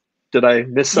did I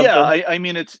miss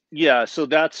something? Yeah, so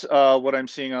that's what I'm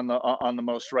seeing on the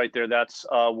most right there. That's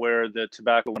where the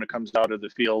tobacco, when it comes out of the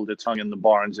field, it's hung in the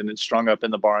barns, and it's strung up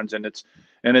in the barns, and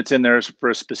it's in there for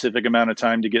a specific amount of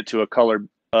time to get to a color,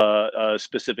 a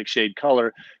specific shade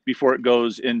color, before it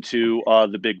goes into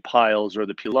the big piles or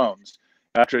the pilons.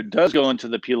 After it does go into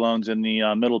the pilons in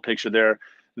the middle picture there,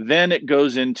 then it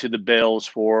goes into the bales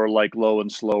for like low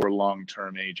and slower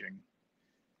long-term aging.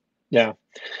 Yeah.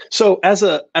 So as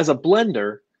a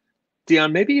blender,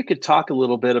 Dion, maybe you could talk a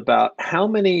little bit about how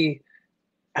many.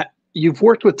 You've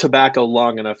worked with tobacco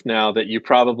long enough now that you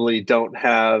probably don't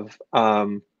have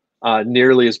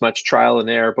nearly as much trial and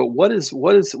error. But what is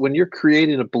when you're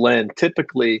creating a blend,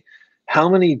 typically, how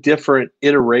many different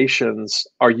iterations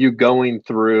are you going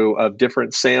through of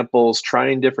different samples,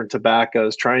 trying different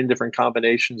tobaccos, trying different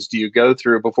combinations do you go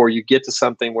through before you get to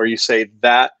something where you say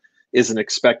that is an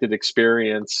expected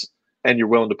experience and you're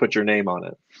willing to put your name on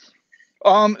it?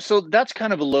 So that's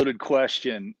kind of a loaded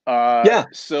question. Yeah.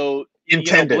 So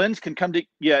intended. Blends can come to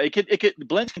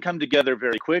blends can come together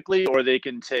very quickly, or they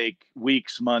can take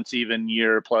weeks, months, even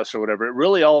year plus or whatever. It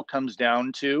really all comes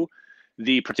down to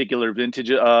the particular vintage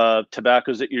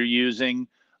tobaccos that you're using,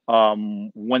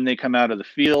 when they come out of the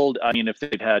field. If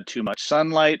they've had too much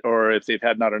sunlight, or if they've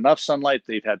had not enough sunlight,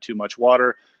 they've had too much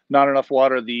water, not enough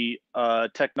water. The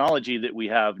technology that we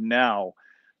have now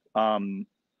in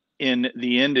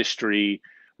the industry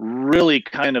really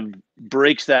kind of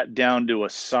breaks that down to a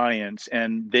science,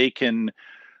 and they can,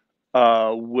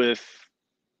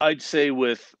 I'd say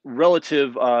with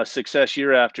relative success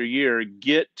year after year,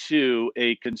 get to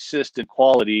a consistent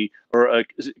quality, or a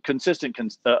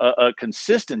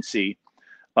consistency,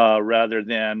 rather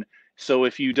than. So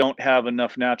if you don't have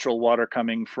enough natural water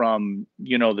coming from,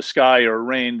 the sky or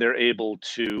rain, they're able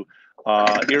to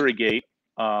irrigate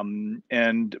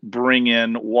and bring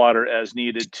in water as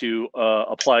needed to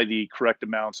apply the correct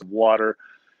amounts of water,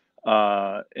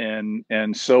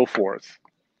 and so forth.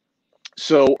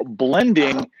 So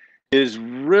blending is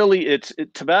really,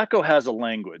 tobacco has a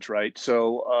language, right?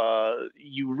 So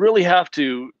you really have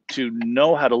to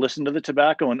know how to listen to the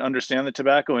tobacco and understand the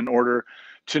tobacco in order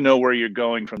to know where you're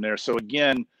going from there. So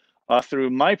again, through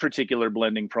my particular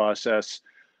blending process,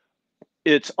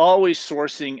 it's always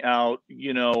sourcing out,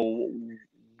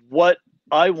 what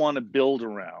I want to build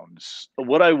around,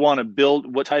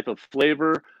 what type of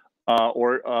flavor,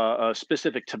 or a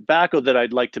specific tobacco that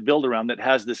I'd like to build around that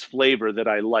has this flavor that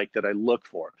I like, that I look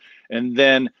for. And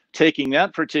then taking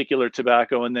that particular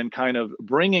tobacco and then kind of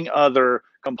bringing other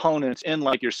components in,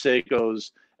 like your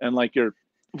Secos and like your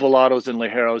Velados and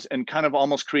Ligeros, and kind of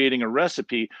almost creating a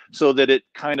recipe so that it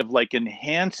kind of like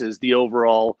enhances the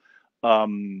overall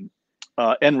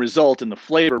end result and the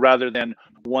flavor, rather than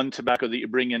one tobacco that you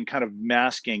bring in kind of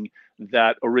masking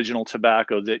that original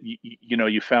tobacco that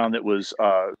you found that was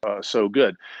so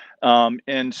good.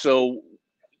 And so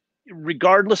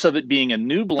regardless of it being a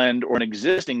new blend or an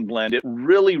existing blend, it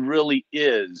really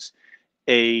is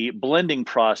a blending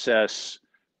process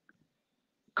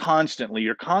constantly.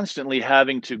 You're constantly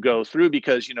having to go through,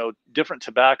 because different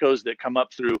tobaccos that come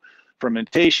up through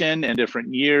fermentation and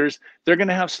different years, they're going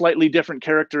to have slightly different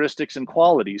characteristics and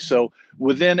qualities. So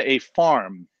within a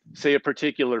farm, say a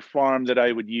particular farm that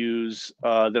I would use,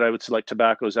 that I would select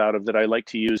tobaccos out of, that I like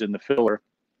to use in the filler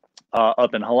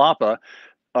up in Jalapa,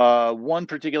 one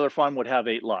particular farm would have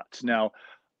 8 lots. Now,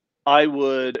 I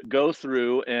would go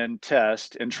through and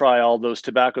test and try all those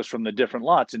tobaccos from the different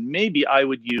lots. And maybe I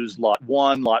would use lot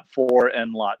 1, lot 4,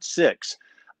 and lot 6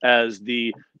 as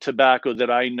the tobacco that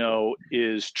I know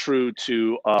is true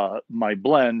to my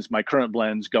blends, my current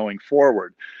blends going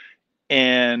forward.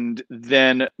 And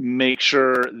then make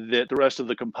sure that the rest of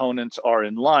the components are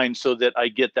in line, so that I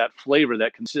get that flavor,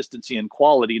 that consistency and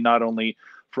quality, not only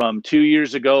from 2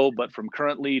 years ago, but from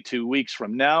currently, 2 weeks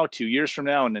from now, 2 years from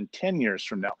now, and then 10 years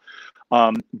from now.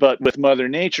 But with Mother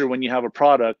Nature, when you have a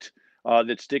product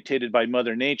that's dictated by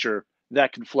Mother Nature,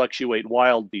 that can fluctuate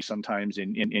wildly sometimes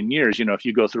in years. If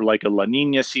you go through like a La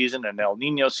Nina season, an El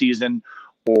Nino season,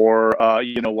 or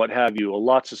what have you,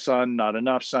 lots of sun, not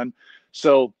enough sun.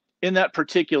 So in that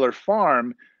particular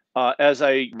farm, as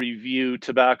I review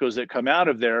tobaccos that come out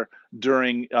of there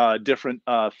during different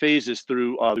phases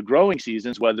through the growing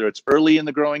seasons, whether it's early in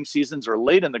the growing seasons or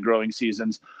late in the growing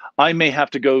seasons, I may have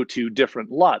to go to different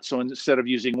lots. So instead of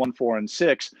using 1, 4, and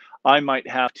 6, I might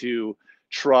have to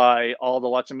try all the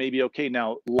lots, and maybe, okay,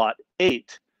 now lot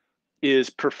 8 is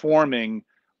performing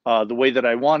the way that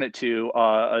I want it to,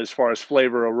 as far as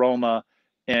flavor, aroma,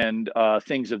 and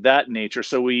things of that nature.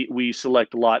 So we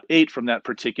select lot 8 from that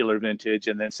particular vintage,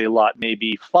 and then say lot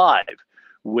maybe 5,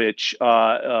 which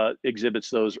exhibits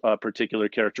those particular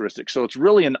characteristics. So it's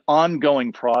really an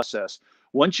ongoing process.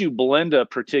 Once you blend a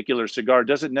particular cigar,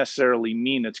 doesn't necessarily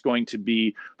mean it's going to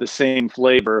be the same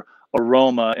flavor,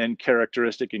 aroma, and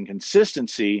characteristic and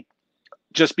consistency,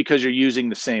 just because you're using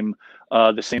the same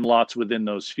lots within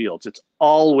those fields. It's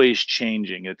always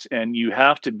changing. And you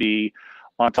have to be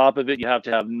on top of it. You have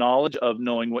to have knowledge of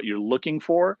knowing what you're looking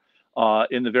for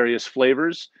in the various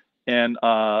flavors and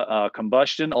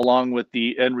combustion, along with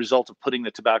the end result of putting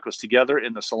the tobaccos together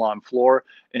in the salon floor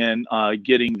and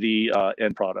getting the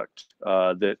end product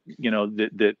that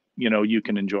you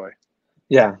can enjoy.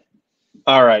 Yeah.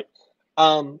 All right.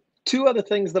 2 other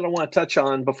things that I want to touch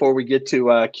on before we get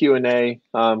to Q&A,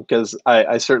 because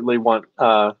I certainly want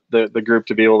the group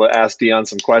to be able to ask Dion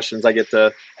some questions. I get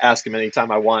to ask him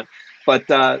anytime I want.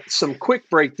 But some quick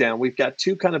breakdown. We've got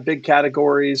 2 kind of big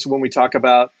categories when we talk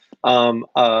about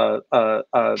a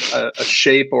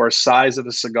shape or a size of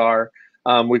a cigar.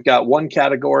 We've got one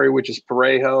category, which is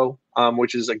Parejo,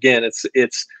 which is, again,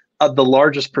 it's the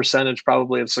largest percentage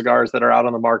probably of cigars that are out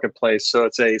on the marketplace. So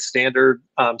it's a standard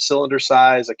cylinder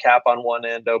size, a cap on one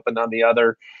end, open on the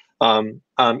other,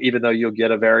 even though you'll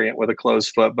get a variant with a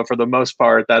closed foot. But for the most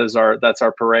part, that's our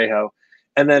Parejo.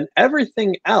 And then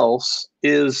everything else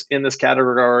is in this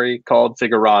category called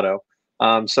Figurado.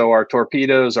 So our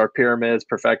torpedoes, our pyramids,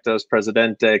 perfectos,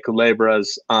 presidente,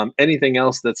 culebras, anything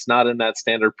else that's not in that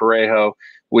standard Parejo,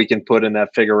 we can put in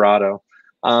that Figurado.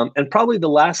 And probably the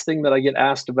last thing that I get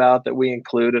asked about that we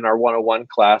include in our 101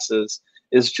 classes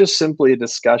is just simply a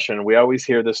discussion. We always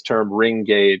hear this term ring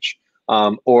gauge,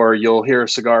 or you'll hear a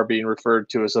cigar being referred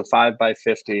to as a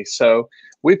 5x50. So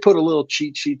we put a little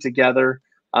cheat sheet together.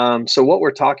 So what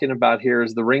we're talking about here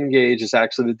is the ring gauge is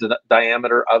actually the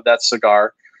diameter of that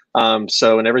cigar. And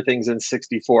everything's in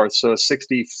 64th. So a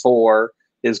 64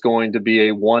 is going to be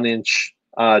a 1-inch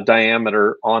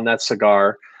diameter on that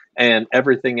cigar. And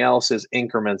everything else is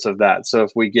increments of that. So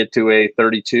if we get to a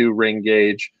 32 ring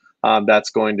gauge, that's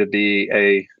going to be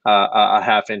a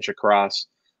half-inch across.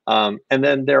 And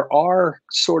then there are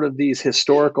sort of these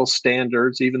historical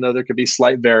standards, even though there could be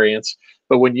slight variance.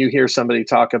 But when you hear somebody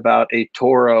talk about a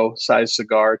Toro size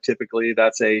cigar, typically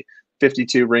that's a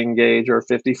 52 ring gauge or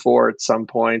 54 at some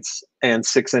points and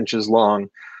 6 inches long.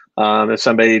 If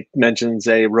somebody mentions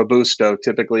a Robusto,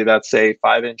 typically that's a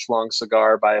 5-inch long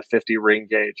cigar by a 50 ring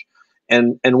gauge.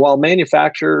 And while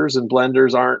manufacturers and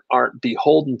blenders aren't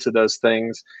beholden to those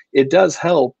things, it does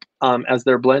help as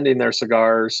they're blending their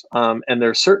cigars. And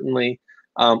there's certainly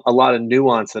a lot of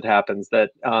nuance that happens.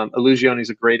 That Illusione is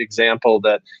a great example.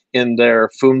 That in their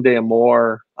Fum de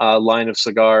Amor line of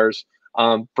cigars,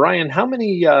 Brian, how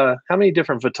many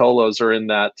different Vitolos are in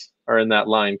that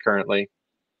line currently?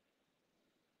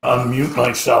 unmute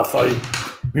myself. I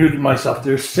muted myself.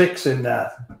 There's 6 in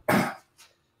that.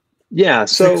 Yeah,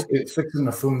 so 6 in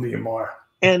the Fundi more.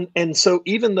 And so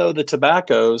even though the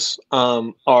tobaccos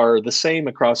are the same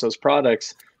across those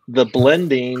products, the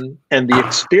blending and the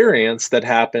experience that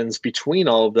happens between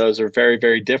all of those are very,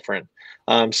 very different.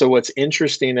 So what's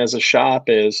interesting as a shop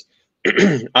is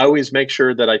I always make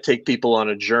sure that I take people on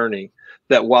a journey,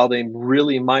 that while they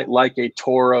really might like a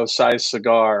Toro size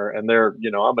cigar, and they're,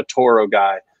 I'm a Toro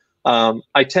guy,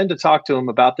 I tend to talk to them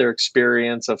about their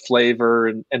experience of flavor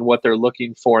and what they're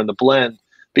looking for in the blend,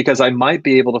 because I might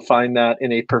be able to find that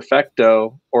in a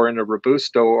Perfecto or in a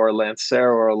Robusto or a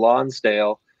Lancero or a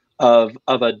Lonsdale of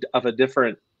a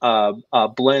different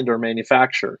blend or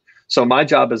manufacturer. So my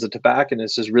job as a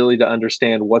tobacconist is really to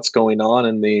understand what's going on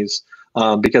in these,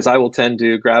 because I will tend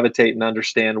to gravitate and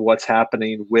understand what's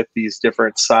happening with these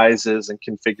different sizes and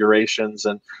configurations.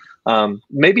 And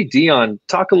maybe Dion,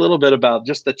 talk a little bit about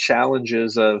just the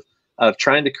challenges of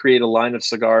trying to create a line of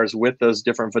cigars with those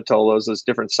different vitolos, those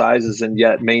different sizes, and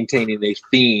yet maintaining a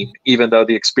theme, even though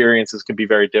the experiences can be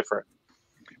very different.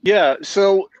 Yeah.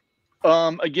 So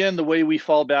again, the way we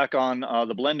fall back on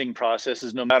the blending process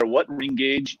is no matter what ring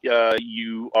gauge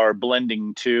you are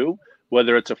blending to,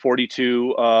 whether it's a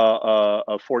 42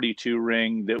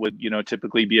 ring that would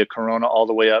typically be a Corona, all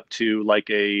the way up to like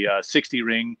a 60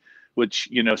 ring, which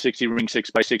 60 ring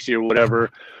 6x60 or whatever.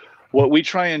 What we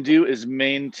try and do is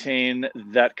maintain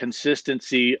that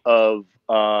consistency of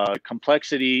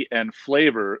complexity and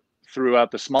flavor throughout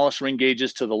the smallest ring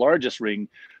gauges to the largest ring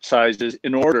sizes,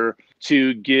 in order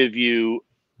to give you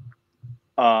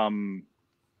that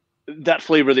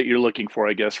flavor that you're looking for,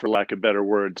 I guess, for lack of better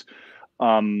words.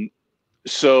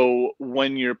 So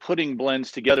when you're putting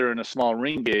blends together in a small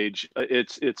ring gauge,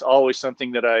 it's always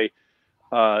something that I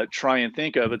try and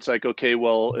think of. It's like, okay,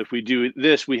 well, if we do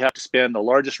this, we have to span the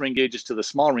largest ring gauges to the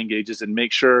small ring gauges and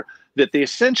make sure that they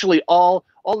essentially all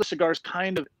the cigars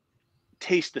kind of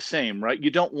taste the same, right?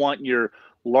 You don't want your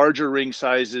larger ring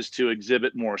sizes to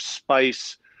exhibit more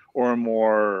spice or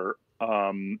more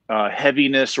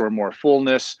heaviness or more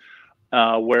fullness,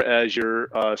 whereas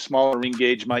your smaller ring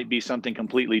gauge might be something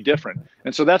completely different.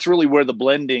 And so that's really where the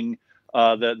blending,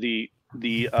 the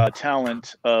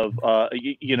talent of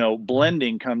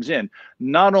blending comes in.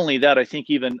 Not only that, I think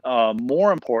even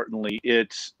more importantly,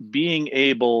 it's being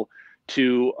able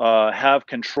to have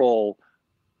control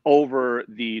over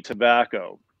the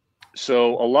tobacco.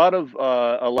 So a lot of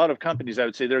companies, I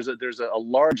would say there's a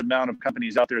large amount of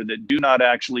companies out there that do not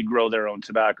actually grow their own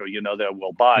tobacco, that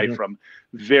will buy from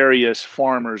various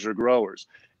farmers or growers.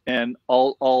 And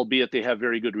albeit they have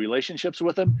very good relationships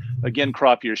with them, again,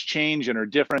 crop years change and are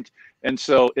different. And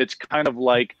so it's kind of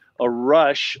like a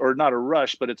rush, or not a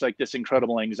rush, but it's like this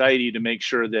incredible anxiety to make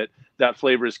sure that that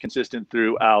flavor is consistent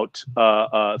throughout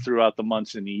the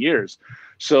months and the years.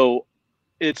 So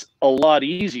it's a lot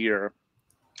easier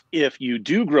if you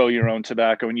do grow your own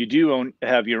tobacco and you do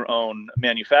have your own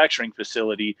manufacturing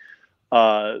facility,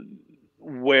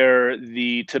 where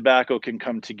the tobacco can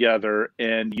come together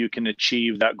and you can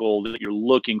achieve that goal that you're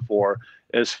looking for,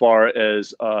 as far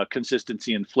as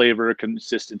consistency in flavor,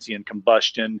 consistency in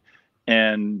combustion,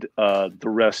 and the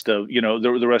rest of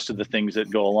the rest of the things that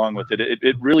go along with it.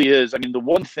 It really is. I mean, the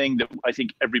one thing that I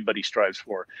think everybody strives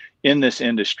for in this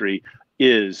industry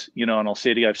is, and I'll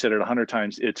say it again, I've said it 100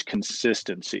 times, it's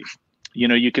consistency.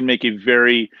 You can make a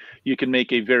very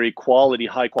quality,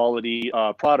 high quality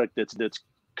product that's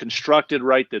constructed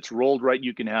right, that's rolled right.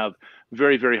 You can have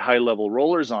very, very high level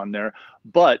rollers on there,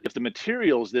 but if the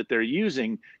materials that they're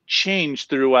using change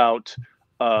throughout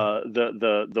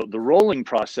the rolling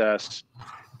process,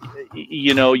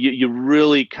 you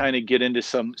really kind of get into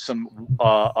some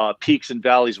peaks and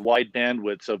valleys, wide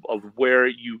bandwidths of where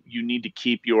you need to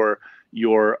keep your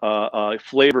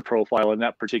flavor profile in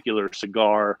that particular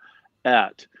cigar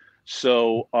at.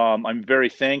 So I'm very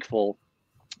thankful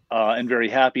and very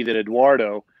happy that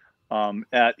Eduardo,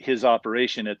 at his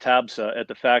operation at Tabsa, at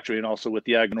the factory, and also with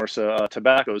the Aganorsa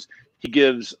tobaccos, he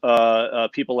gives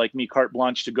people like me carte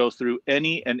blanche to go through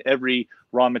any and every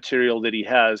raw material that he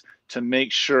has to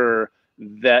make sure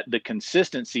that the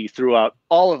consistency throughout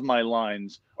all of my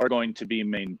lines are going to be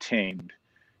maintained.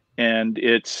 And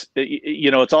it's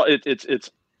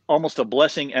almost a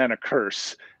blessing and a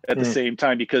curse at the same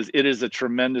time, because it is a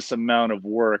tremendous amount of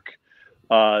work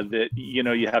that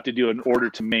you have to do in order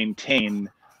to maintain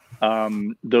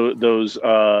the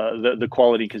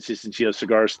quality and consistency of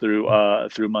cigars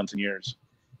through months and years.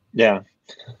 Yeah.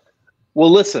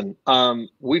 Well, listen,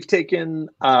 we've taken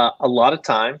a lot of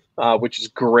time, which is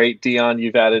great. Dion,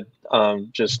 you've added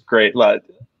just great.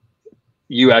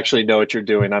 you actually know what you're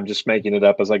doing. I'm just making it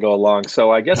up as I go along.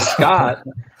 So I guess, Scott,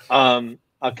 I'll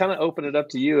kind of open it up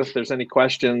to you if there's any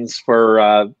questions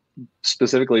for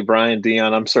specifically Brian,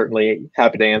 Dion. I'm certainly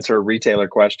happy to answer a retailer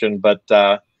question, but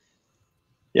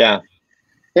yeah.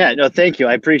 Yeah, no, thank you.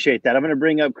 I appreciate that. I'm going to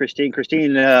bring up Christine.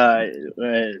 Christine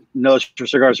knows her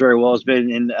cigars very well. Has been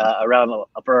in around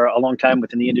for a long time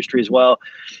within the industry as well.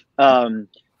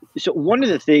 So one of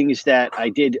the things that I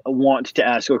did want to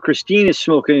ask, well, Christine is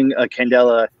smoking a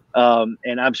Candela,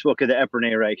 and I'm smoking the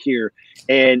Epernay right here.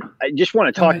 And I just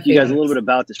want to talk to you guys a little bit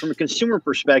about this from a consumer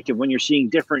perspective. When you're seeing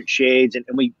different shades, and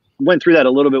we went through that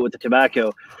a little bit with the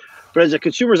tobacco. But as a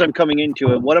consumer, as I'm coming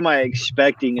into it, what am I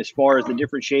expecting as far as the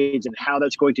different shades and how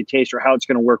that's going to taste or how it's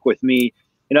going to work with me?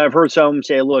 You know, I've heard some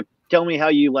say, look, tell me how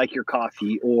you like your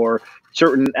coffee or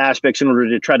certain aspects in order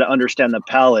to try to understand the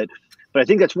palate. But I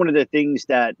think that's one of the things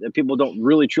that people don't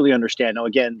really truly understand. Now,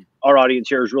 again, our audience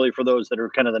here is really for those that are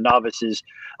kind of the novices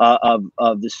of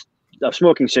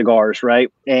smoking cigars,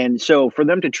 right? And so for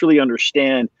them to truly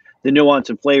understand the nuance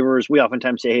and flavors, we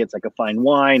oftentimes say, hey, it's like a fine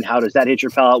wine. How does that hit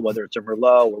your palate, whether it's a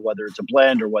Merlot or whether it's a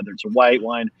blend or whether it's a white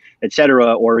wine, et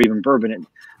cetera, or even bourbon.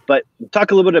 But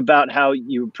talk a little bit about how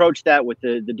you approach that with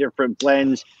the different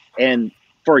blends and,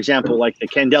 for example, like the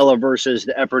Candela versus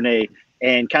the Epernay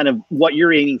and kind of what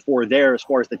you're aiming for there as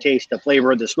far as the taste, the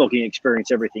flavor, the smoking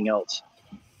experience, everything else.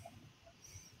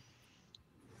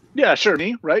 Yeah, sure.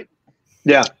 Me, right?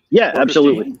 Yeah. Yeah, Or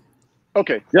absolutely. Christine?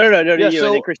 Okay. No, Yeah, you. so,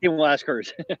 And then Christine will ask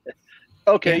hers.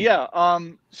 okay, yeah.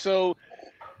 So,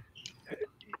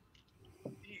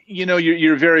 you know,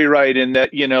 you're very right in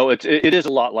that, you know, it is a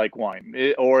lot like wine,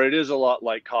 or it is a lot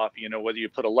like coffee. You know, whether you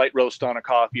put a light roast on a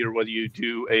coffee or whether you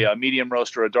do a medium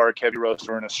roast or a dark heavy roast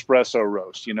or an espresso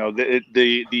roast. You know,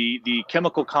 the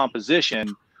chemical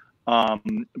composition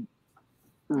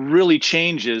really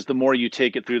changes the more you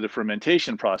take it through the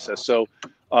fermentation process. So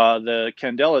the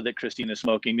Candela that Christine is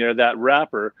smoking there, that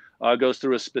wrapper goes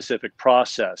through a specific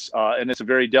process, and it's a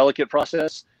very delicate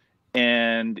process,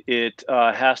 and it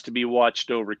has to be watched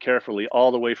over carefully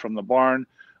all the way from the barn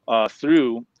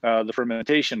through the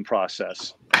fermentation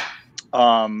process.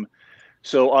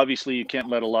 So obviously you can't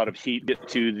let a lot of heat get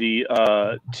to the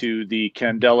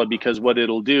Candela, because what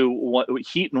it'll do,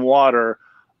 heat and water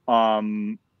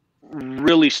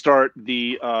really start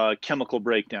the chemical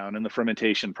breakdown in the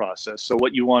fermentation process. So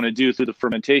what you want to do through the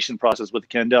fermentation process with the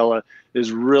Candela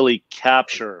is really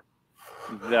capture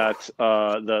that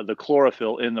the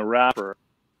chlorophyll in the wrapper,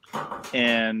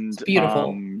 and it's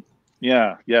beautiful.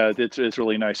 It's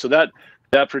really nice. So that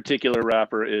particular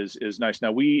wrapper is nice.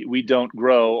 Now we don't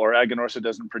grow, or Aganorsa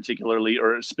doesn't particularly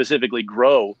or specifically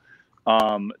grow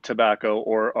tobacco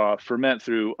or ferment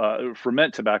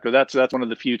tobacco. That's one of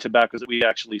the few tobaccos that we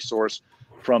actually source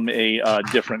from a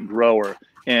different grower,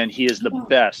 and he is the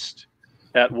best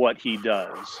at what he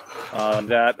does.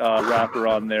 That wrapper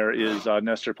on there is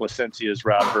Nestor Plasencia's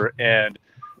wrapper, and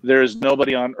there is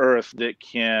nobody on earth that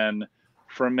can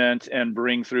ferment and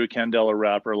bring through Candela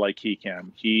wrapper like he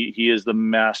can. He is the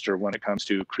master when it comes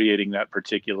to creating that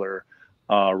particular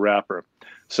wrapper.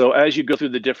 So as you go through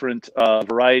the different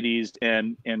varieties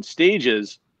and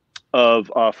stages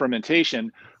of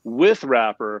fermentation with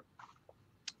wrapper,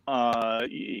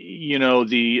 you know,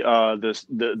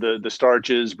 the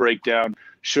starches break down,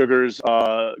 sugars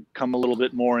come a little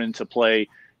bit more into play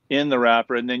in the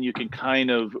wrapper, and then you can kind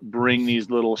of bring these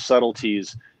little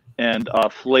subtleties and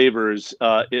flavors.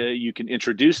 You can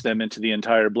introduce them into the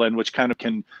entire blend, which kind of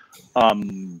can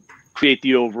create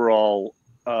the overall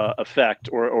effect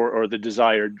or the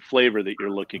desired flavor that you're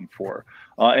looking for.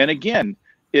 And again,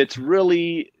 it's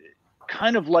really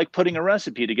kind of like putting a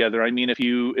recipe together. I mean, if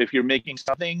you're making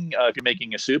something, if you're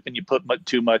making a soup and you put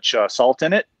too much salt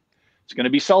in it, it's going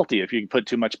to be salty. If you put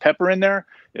too much pepper in there,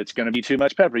 it's going to be too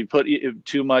much pepper. You put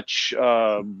too much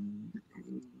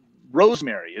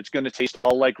rosemary, it's going to taste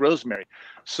all like rosemary.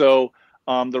 So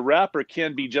the wrapper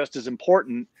can be just as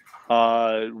important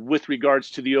with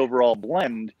regards to the overall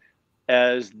blend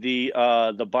as the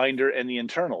binder and the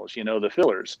internals, you know, the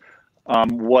fillers.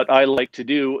 What I like to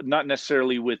do, not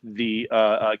necessarily with the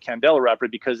Candela wrapper,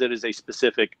 because it is a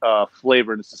specific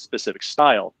flavor and it's a specific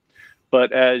style,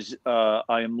 but as I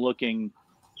am looking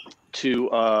to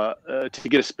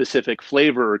get a specific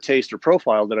flavor or taste or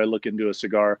profile that I look into a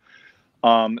cigar,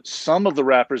 some of the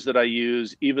wrappers that I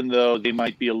use, even though they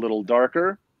might be a little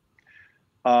darker,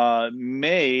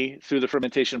 may, through the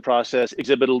fermentation process,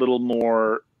 exhibit a little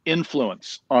more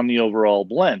influence on the overall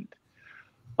blend.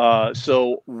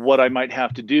 So what I might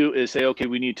have to do is say, okay,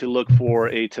 we need to look for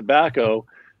a tobacco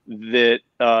that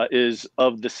is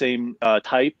of the same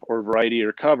type or variety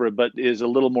or cover, but is a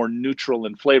little more neutral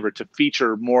in flavor to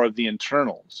feature more of the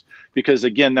internals. Because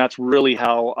again, that's really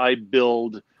how I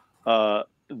build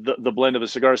the blend of the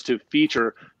cigars, to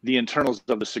feature the internals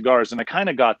of the cigars. And I kind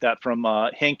of got that from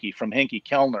Henke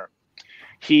Kellner.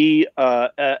 He,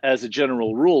 as a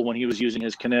general rule, when he was using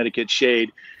his Connecticut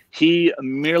shade, he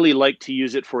merely liked to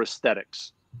use it for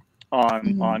aesthetics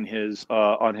on his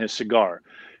cigar.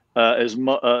 As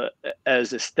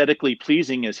aesthetically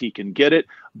pleasing as he can get it,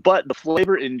 but the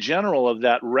flavor in general of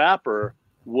that wrapper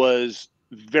was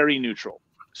very neutral.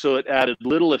 So it added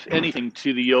little, if anything,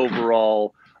 to the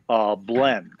overall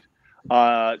blend.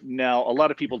 Now, a lot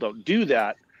of people don't do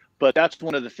that, but that's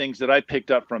one of the things that I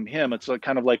picked up from him. It's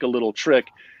kind of like a little trick,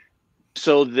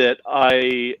 so that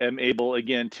I am able,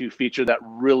 again, to feature that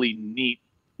really neat,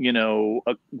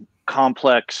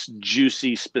 complex,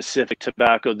 juicy, specific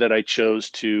tobacco that I chose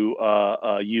to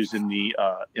use in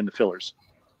the fillers.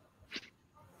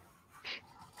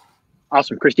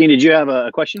 Awesome. Christine, did you have a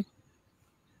question?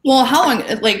 Well, how long,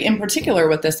 like in particular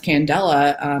with this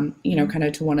Candela, kind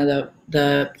of to one of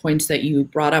the points that you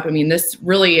brought up, I mean, this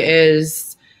really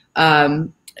is a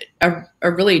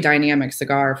really dynamic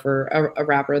cigar for a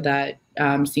wrapper that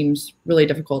seems really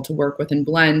difficult to work with in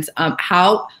blends.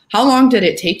 How long did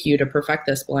it take you to perfect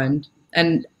this blend?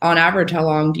 And on average, how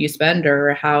long do you spend,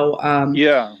 or how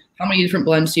many different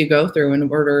blends do you go through in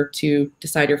order to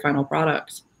decide your final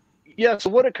products? Yeah, so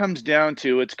what it comes down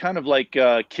to, it's kind of like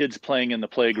kids playing in the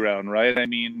playground, right? I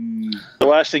mean, the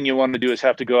last thing you want to do is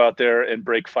have to go out there and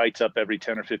break fights up every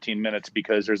 10 or 15 minutes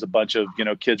because there's a bunch of,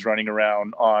 kids running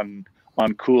around on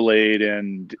Kool-Aid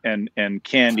and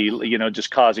candy, just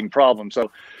causing problems.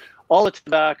 So all the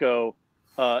tobacco,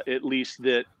 at least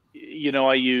that,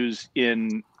 I use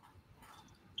in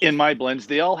my blends,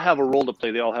 they all have a role to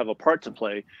play. They all have a part to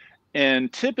play.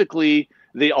 And typically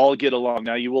they all get along.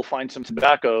 Now you will find some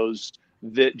tobaccos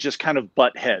that just kind of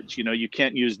butt heads. You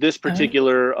can't use this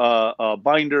particular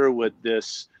binder with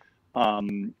this,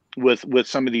 with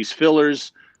some of these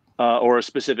fillers, or a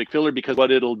specific filler, because what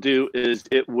it'll do is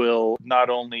it will not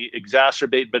only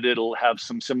exacerbate, but it'll have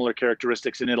some similar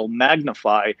characteristics and it'll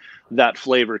magnify that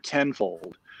flavor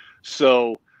tenfold.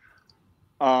 So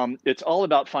it's all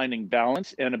about finding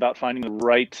balance and about finding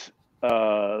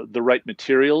the right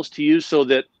materials to use, so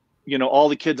that all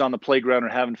the kids on the playground are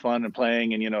having fun and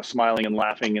playing and smiling and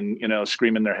laughing and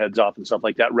screaming their heads off and stuff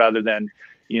like that, rather than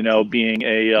being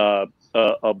a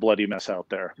bloody mess out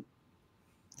there.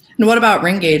 And what about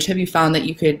ring gauge? Have you found that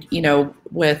you could,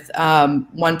 with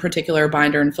one particular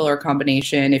binder and filler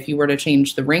combination, if you were to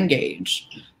change the ring gauge,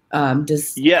 how much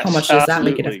does that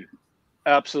make a difference?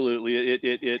 Absolutely,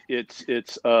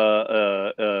 it's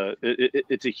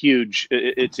a huge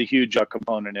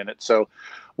component in it. So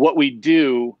what we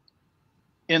do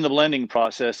in the blending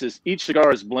process is each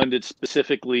cigar is blended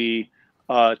specifically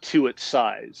to its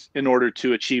size in order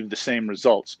to achieve the same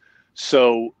results.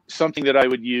 So something that I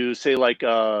would use, say like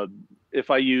if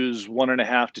I use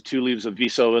 1.5 to 2 leaves of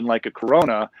Viso in like a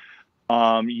Corona,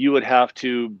 you would have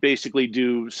to basically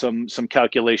do some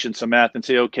calculations, some math, and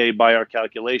say, okay, by our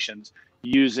calculations,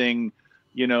 using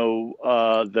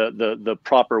the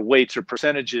proper weights or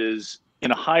percentages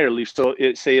in a higher leaf. So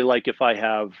if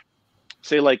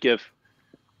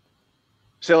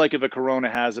a Corona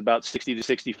has about 60 to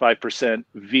 65%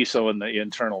 Viso in the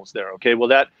internals there, okay, well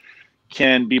that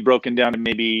can be broken down to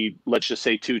maybe, let's just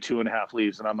say 2.5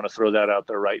 leaves, and I'm going to throw that out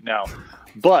there right now.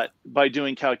 But by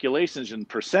doing calculations and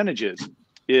percentages,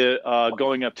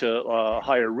 going up to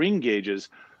higher ring gauges,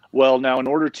 well, now in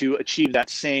order to achieve that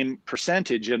same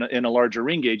percentage in a larger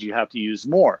ring gauge, you have to use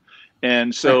more.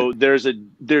 And so there's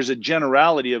a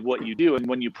generality of what you do, and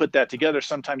when you put that together,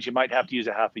 sometimes you might have to use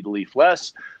a half a leaf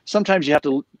less, sometimes you have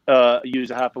to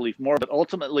use a half a leaf more, but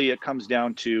ultimately it comes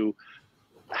down to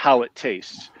how it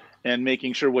tastes. And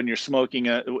making sure when you're smoking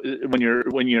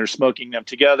when you're smoking them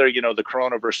together, the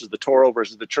Corona versus the Toro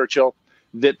versus the Churchill,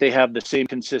 that they have the same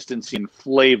consistency and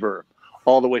flavor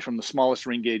all the way from the smallest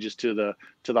ring gauges to the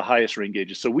highest ring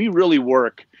gauges. So we really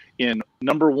work in,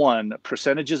 number one,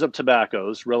 percentages of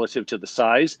tobaccos relative to the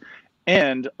size,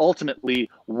 and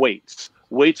ultimately weights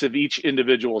of each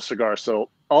individual cigar. So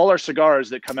all our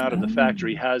cigars that come out of the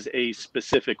factory has a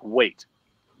specific weight.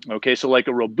 Okay, so like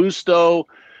a Robusto,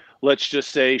 let's just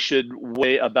say, should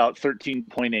weigh about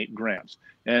 13.8 grams.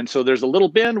 And so there's a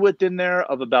little bandwidth in there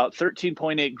of about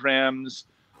 13.8 grams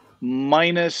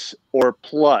minus or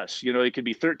plus. It could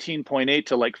be 13.8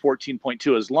 to like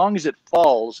 14.2. As long as it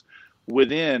falls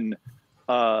within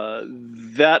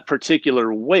that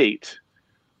particular weight,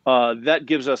 that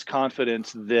gives us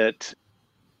confidence that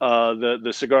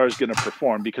the cigar is going to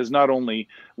perform, because not only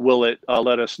will it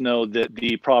let us know that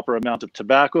the proper amount of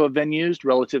tobacco have been used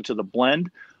relative to the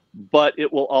blend, but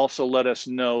it will also let us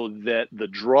know that the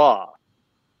draw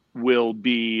will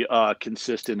be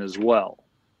consistent as well.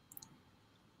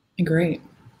 Great.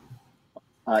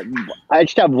 I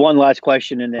just have one last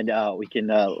question, and then we can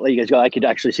let you guys go. I could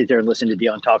actually sit there and listen to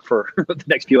Dion talk for the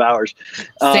next few hours.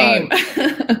 Same.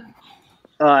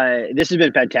 This has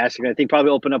been fantastic. I think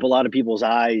probably opened up a lot of people's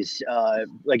eyes.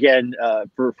 Again,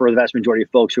 for the vast majority of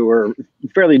folks who are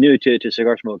fairly new to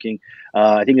cigar smoking,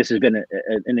 I think this has been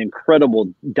an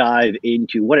incredible dive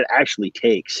into what it actually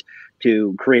takes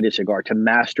to create a cigar, to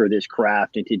master this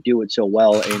craft, and to do it so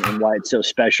well, and why it's so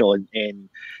special and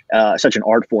such an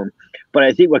art form. But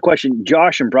I think my question,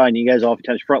 Josh and Brian, you guys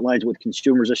oftentimes front lines with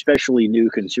consumers, especially new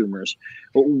consumers.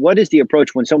 What is the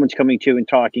approach when someone's coming to and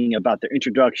talking about their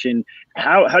introduction?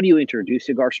 How do you introduce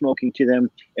cigar smoking to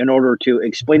them in order to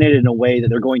explain it in a way that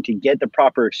they're going to get the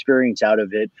proper experience out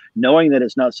of it, knowing that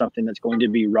it's not something that's going to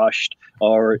be rushed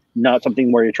or not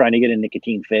something where you're trying to get a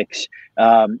nicotine fix?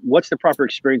 What's the proper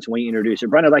experience when you introduce it?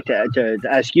 Brian, I'd like to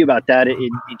ask you about that in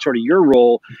sort of your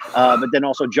role, but then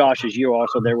also Josh, as you're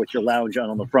also there with your lounge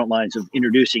on the front lines of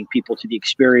introducing people to the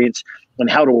experience and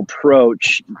how to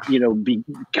approach, be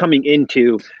coming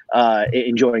into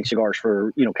enjoying cigars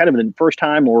for, kind of the first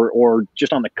time or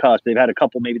just on the cusp. They've had a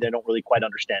couple, maybe they don't really quite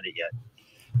understand it yet.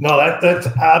 No, that's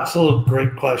absolute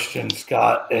great question,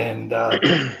 Scott. And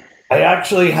I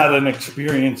actually had an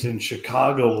experience in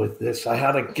Chicago with this. I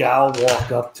had a gal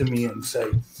walk up to me and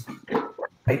say,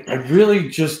 I really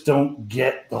just don't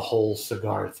get the whole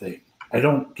cigar thing. I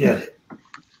don't get it.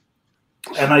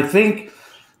 And I think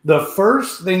the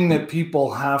first thing that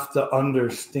people have to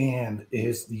understand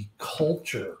is the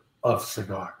culture of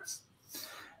cigars.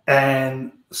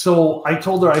 And so I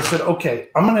told her, I said, okay,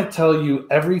 I'm going to tell you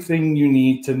everything you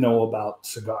need to know about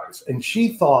cigars. And she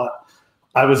thought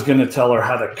I was going to tell her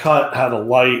how to cut, how to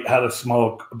light, how to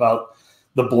smoke, about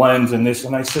the blends and this.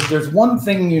 And I said, there's one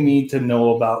thing you need to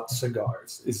know about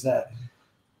cigars, is that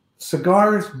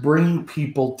cigars bring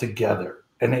people together,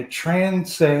 and it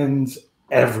transcends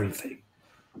everything.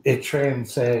 It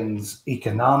transcends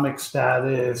economic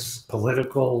status,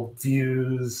 political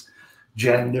views,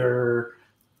 gender,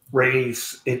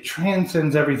 race. It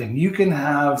transcends everything. You can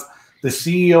have the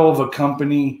CEO of a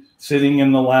company sitting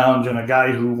in the lounge and a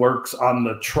guy who works on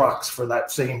the trucks for that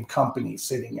same company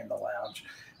sitting in the lounge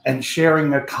and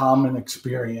sharing a common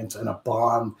experience and a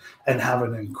bond and have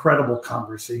an incredible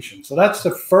conversation. So that's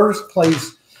the first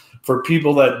place for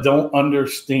people that don't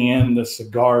understand the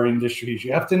cigar industry.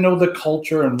 You have to know the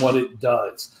culture and what it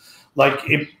does.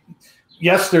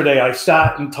 Yesterday, I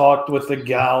sat and talked with a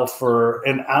gal for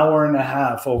an hour and a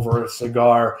half over a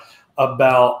cigar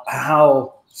about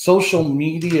how social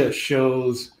media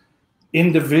shows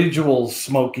individuals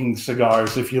smoking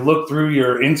cigars. If you look through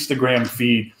your Instagram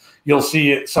feed, you'll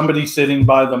see somebody sitting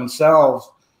by themselves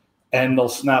and they'll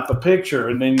snap a picture,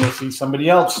 and then you'll see somebody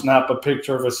else snap a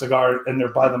picture of a cigar and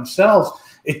they're by themselves.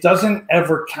 It doesn't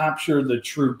ever capture the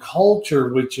true culture,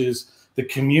 which is the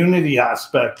community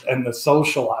aspect and the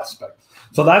social aspect.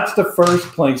 So that's the first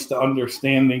place to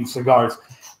understanding cigars.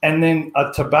 And then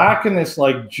a tobacconist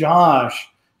like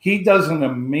Josh, he does an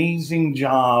amazing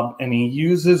job, and he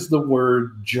uses the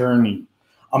word journey.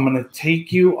 I'm going to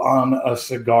take you on a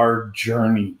cigar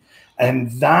journey. And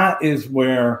that is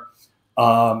where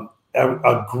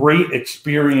a great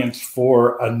experience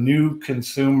for a new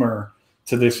consumer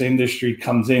to this industry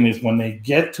comes in, is when they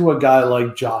get to a guy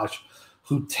like Josh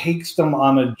who takes them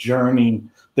on a journey.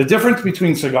 The difference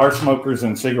between cigar smokers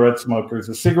and cigarette smokers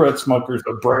is cigarette smokers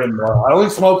are brand loyal. I only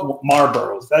smoke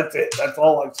Marlboros. That's it. That's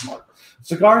all I smoke.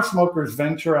 Cigar smokers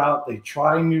venture out, they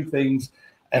try new things,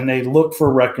 and they look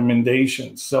for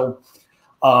recommendations. So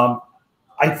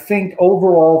I think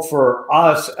overall for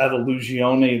us at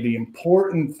Illusione, the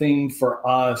important thing for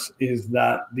us is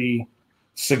that the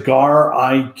cigar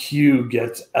IQ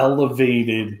gets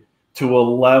elevated to a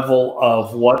level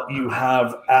of what you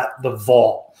have at the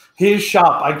vault. His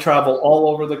shop, I travel all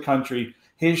over the country.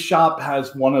 His shop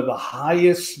has one of the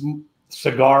highest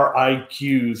cigar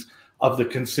IQs of the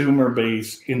consumer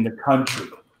base in the country.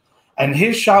 And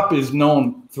his shop is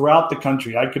known throughout the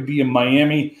country. I could be in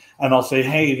Miami and I'll say,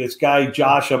 hey, this guy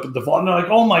Josh up at the vault. And they're like,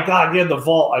 oh my God, yeah, the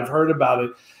vault. I've heard about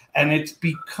it. And it's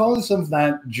because of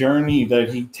that journey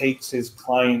that he takes his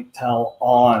clientele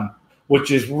on,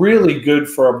 which is really good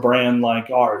for a brand like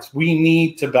ours. We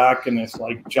need tobacconists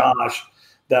like Josh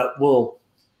that will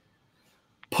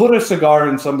put a cigar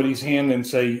in somebody's hand and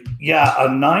say, yeah, a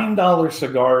 $9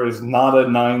 cigar is not a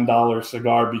 $9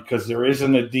 cigar because there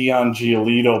isn't a Dion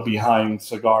Giolito behind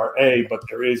cigar A, but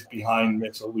there is behind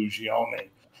Miss Illusione.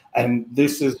 And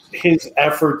this is his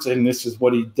efforts, and this is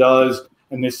what he does,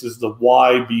 and this is the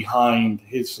why behind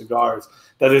his cigars.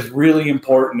 That is really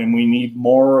important, and we need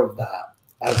more of that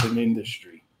as an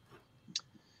industry.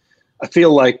 I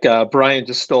feel like Brian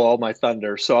just stole all my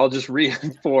thunder, so I'll just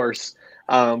reinforce.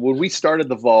 When we started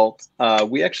the vault,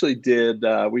 we actually did.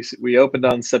 We opened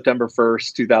on September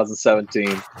 1st,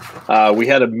 2017. We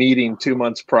had a meeting 2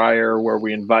 months prior where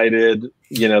we invited,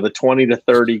 the 20 to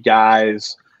 30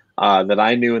 guys that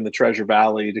I knew in the Treasure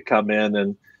Valley to come in,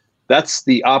 and that's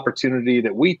the opportunity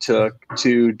that we took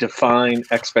to define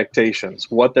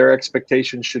expectations, what their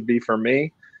expectations should be for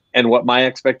me, and what my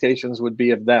expectations would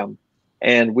be of them.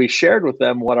 And we shared with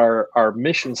them what our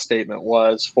mission statement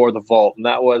was for the vault. And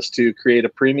that was to create a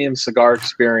premium cigar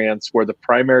experience where the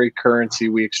primary currency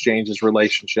we exchange is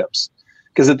relationships.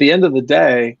 Because at the end of the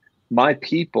day, my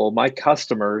people, my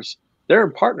customers, they're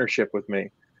in partnership with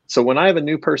me. So when I have a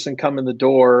new person come in the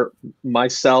door,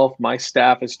 myself, my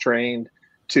staff is trained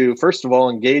to, first of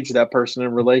all, engage that person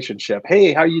in relationship.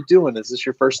 Hey, how you doing? Is this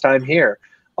your first time here?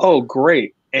 Oh,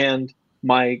 great. And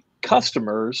my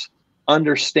customers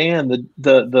understand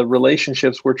the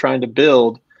relationships we're trying to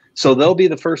build, so they'll be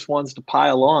the first ones to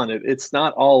pile on. It's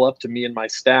not all up to me and my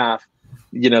staff.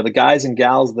 The guys and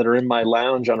gals that are in my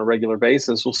lounge on a regular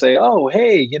basis will say, oh,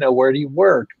 hey, where do you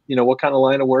work? What kind of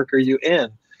line of work are you in?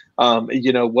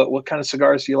 What kind of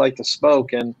cigars do you like to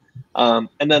smoke? And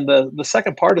then the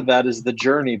second part of that is the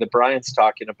journey that Brian's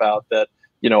talking about, that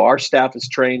our staff is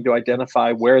trained to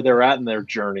identify where they're at in their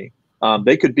journey.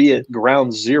 They could be at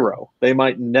ground zero. They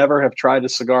might never have tried a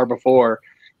cigar before.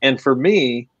 And for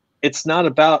me, it's not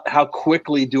about how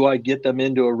quickly do I get them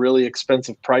into a really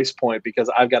expensive price point because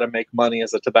I've got to make money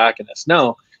as a tobacconist.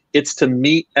 No, it's to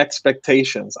meet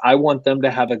expectations. I want them to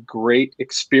have a great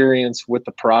experience with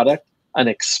the product, an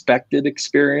expected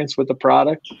experience with the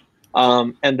product.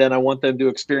 And then I want them to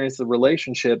experience the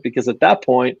relationship, because at that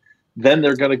point, then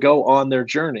they're going to go on their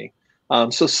journey.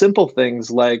 So simple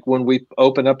things like when we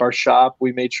open up our shop,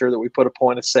 we made sure that we put a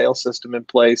point of sale system in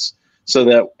place so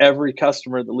that every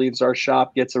customer that leaves our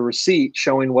shop gets a receipt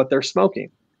showing what they're smoking.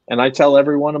 And I tell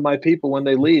every one of my people when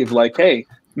they leave, like, hey,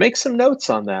 make some notes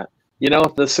on that.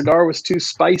 If the cigar was too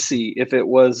spicy, if it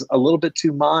was a little bit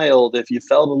too mild, if you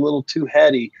felt a little too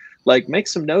heady, like make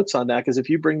some notes on that. Because if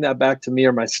you bring that back to me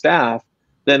or my staff,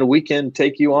 then we can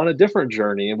take you on a different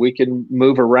journey and we can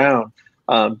move around.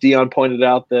 Dion pointed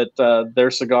out that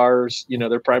their cigars,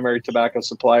 their primary tobacco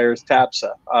supplier is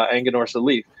TAPSA, Anganorsa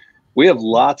Leaf. We have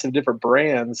lots of different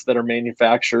brands that are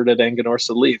manufactured at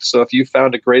Anganorsa Leaf. So if you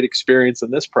found a great experience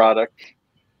in this product,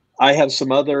 I have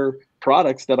some other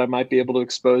products that I might be able to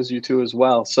expose you to as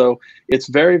well. So it's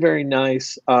very, very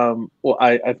nice.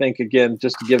 I think, again,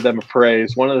 just to give them a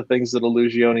praise, one of the things that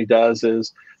Illusione does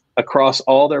is across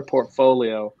all their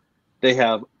portfolio, they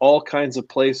have all kinds of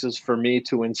places for me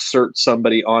to insert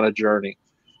somebody on a journey.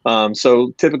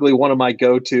 So typically one of my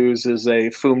go-tos is a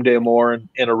Fume d'Amour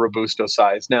in a Robusto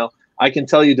size. Now, I can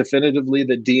tell you definitively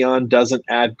that Dion doesn't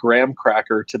add graham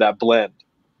cracker to that blend.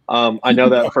 I know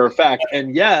that for a fact.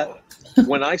 And yet,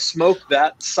 when I smoke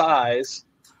that size,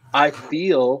 I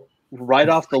feel right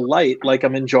off the light like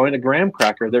I'm enjoying a graham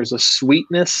cracker. There's a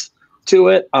sweetness to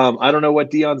it. I don't know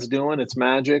what Dion's doing. It's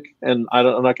magic. And I'm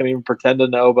not going to even pretend to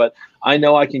know, but I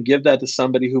know I can give that to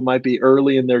somebody who might be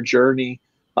early in their journey,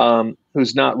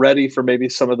 who's not ready for maybe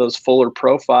some of those fuller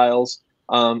profiles.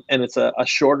 And it's a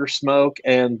shorter smoke,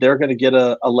 and they're going to get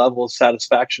a level of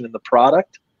satisfaction in the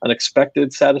product, an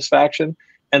expected satisfaction.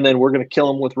 And then we're going to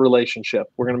kill them with relationship.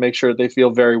 We're going to make sure that they feel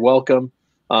very welcome,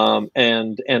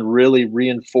 and really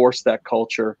reinforce that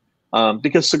culture.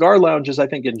 Because cigar lounges, I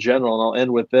think in general, and I'll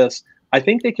end with this, I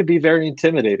think they can be very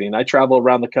intimidating. I travel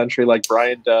around the country like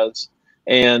Brian does,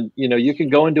 and you can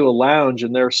go into a lounge,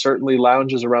 and there are certainly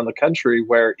lounges around the country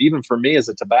where, even for me as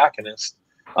a tobacconist,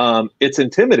 it's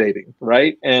intimidating,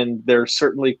 right? And there's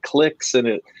certainly cliques, and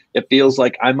it feels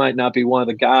like I might not be one of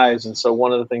the guys. And so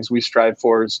one of the things we strive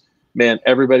for is, man,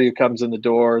 everybody who comes in the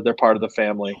door, they're part of the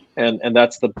family, and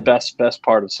that's the best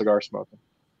part of cigar smoking.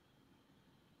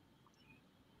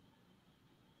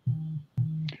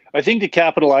 I think to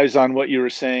capitalize on what you were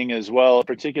saying as well,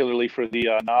 particularly for the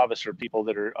novice or people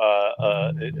that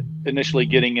are initially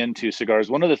getting into cigars,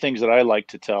 one of the things that I like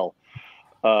to tell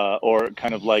or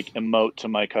kind of like emote to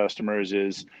my customers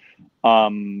is,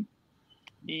 when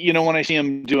I see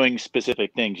them doing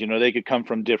specific things, they could come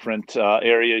from different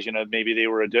areas. Maybe they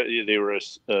were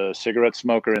a cigarette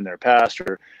smoker in their past,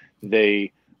 or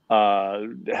they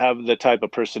have the type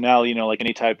of personality, you know, like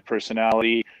any type of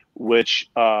personality, which,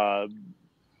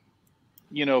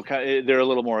 you know, they're a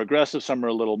little more aggressive. Some are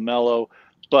a little mellow,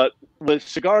 but with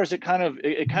cigars, it kind of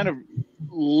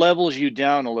levels you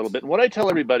down a little bit. And what I tell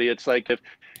everybody, it's like,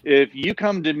 if you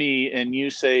come to me and you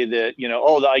say that, you know,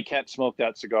 oh, I can't smoke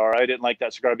that cigar, I didn't like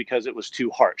that cigar because it was too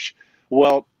harsh.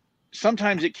 Well,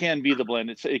 sometimes it can be the blend.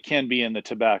 It can be in the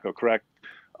tobacco, correct?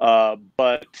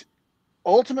 But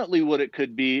ultimately what it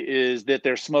could be is that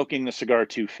they're smoking the cigar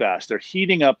too fast. They're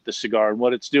heating up the cigar, and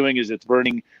what it's doing is it's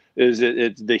burning,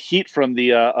 it's the heat from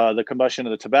the combustion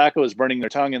of the tobacco is burning their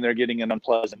tongue, and they're getting an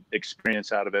unpleasant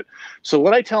experience out of it. So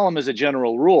what I tell them as a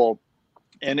general rule,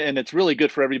 and it's really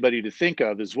good for everybody to think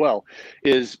of as well,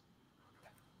 is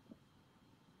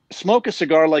smoke a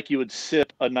cigar like you would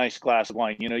sip a nice glass of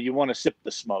wine. You know, you want to sip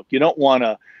the smoke. You don't want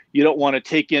to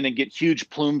take in and get huge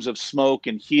plumes of smoke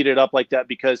and heat it up like that,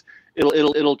 because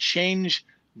it'll change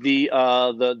the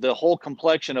whole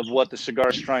complexion of what the cigar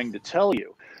is trying to tell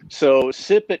you. So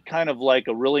sip it kind of like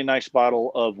a really nice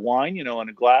bottle of wine, you know, in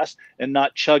a glass, and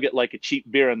not chug it like a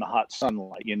cheap beer in the hot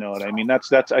sunlight. You know what I mean?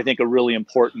 That's I think a really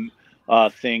important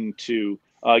thing to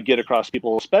get across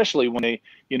people, especially when they,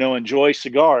 you know, enjoy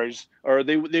cigars, or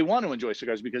they want to enjoy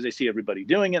cigars because they see everybody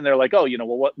doing it, and they're like, oh, you know,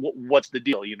 well, what's the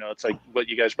deal? You know, it's like what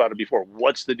you guys brought up before.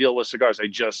 What's the deal with cigars? I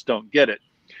just don't get it.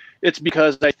 It's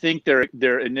because I think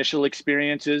their initial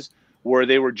experiences where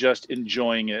they were just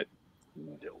enjoying it,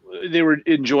 they were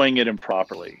enjoying it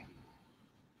improperly.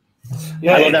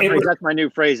 Yeah, I love that phrase. That's my new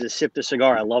phrase, is sip the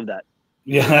cigar. I love that.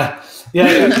 Yeah.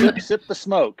 Sip the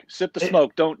smoke. Sip the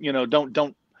smoke.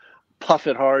 Don't puff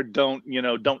it hard. Don't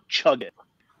chug it.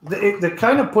 They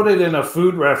kind of put it in a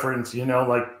food reference, you know,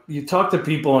 like you talk to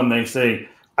people and they say,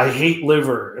 I hate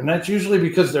liver. And that's usually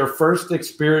because their first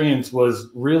experience was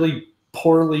really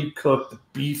poorly cooked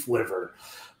beef liver.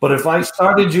 But if I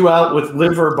started you out with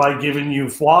liver by giving you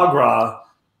foie gras,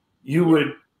 you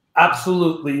would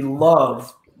absolutely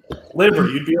love liver.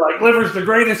 You'd be like, liver's the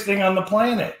greatest thing on the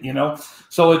planet, you know?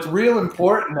 So it's real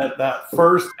important that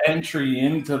first entry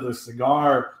into the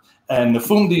cigar, and the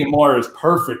Fum d'Amour is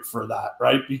perfect for that,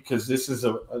 right? Because this is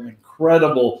an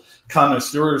incredible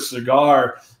connoisseur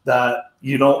cigar that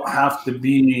you don't have to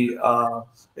be,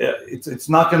 it's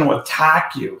not going to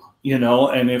attack you, you know?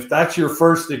 And if that's your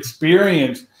first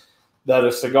experience that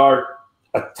a cigar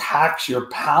attacks your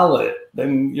palate,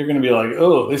 then you're going to be like,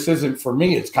 oh, this isn't for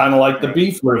me. It's kind of like the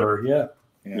beef liver.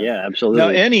 Yeah, absolutely. Now,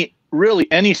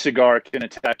 any cigar can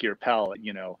attack your palate,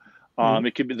 you know.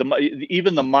 It could be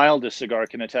even the mildest cigar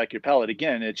can attack your palate.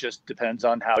 Again, it just depends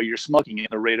on how you're smoking it,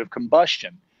 the rate of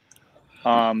combustion.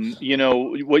 You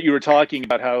know, what you were talking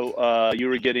about, how you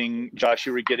were getting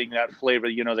that flavor,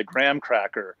 you know, the graham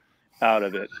cracker out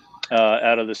of it,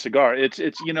 out of the cigar. It's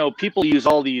you know, people use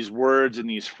all these words and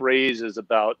these phrases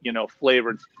about, you know,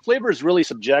 flavor. Flavor is really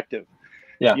subjective.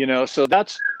 Yeah. You know, so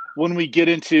that's when we get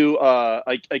into,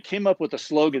 I came up with a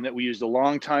slogan that we used a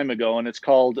long time ago, and it's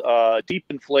called deep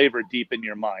in flavor, deep in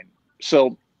your mind.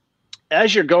 So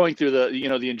as you're going through the, you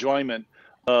know, the enjoyment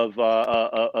of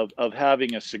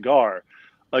having a cigar,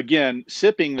 again,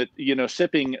 sipping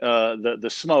the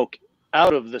smoke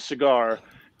out of the cigar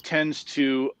tends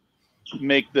to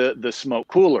make the smoke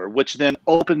cooler, which then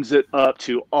opens it up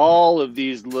to all of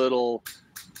these little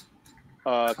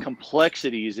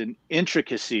complexities and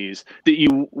intricacies that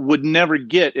you would never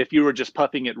get if you were just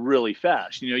puffing it really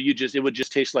fast. You know, it would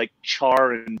just taste like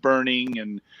char and burning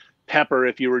and pepper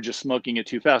if you were just smoking it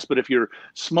too fast. But if you're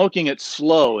smoking it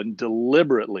slow and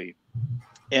deliberately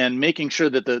and making sure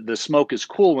that the smoke is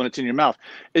cool when it's in your mouth,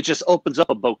 it just opens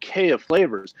up a bouquet of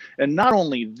flavors. And not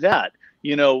only that,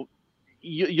 you know,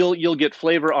 you'll get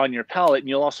flavor on your palate, and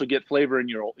you'll also get flavor in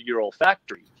your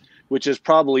olfactory, which is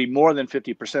probably more than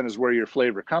 50% is where your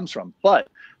flavor comes from. But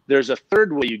there's a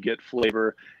third way you get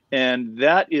flavor, and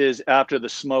that is after the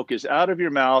smoke is out of your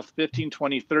mouth, 15,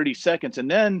 20, 30 seconds. And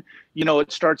then, you know,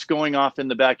 it starts going off in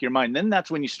the back of your mind. Then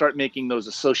that's when you start making those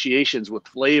associations with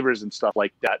flavors and stuff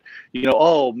like that. You know,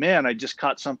 oh man, I just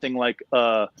caught something like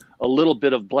a little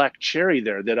bit of black cherry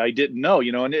there that I didn't know,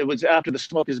 you know, and it was after the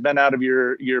smoke has been out of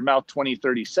your mouth 20,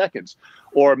 30 seconds.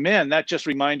 Or man, that just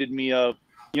reminded me of,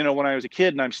 you know, when I was a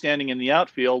kid and I'm standing in the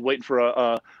outfield waiting for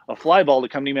a fly ball to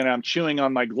come to me, and I'm chewing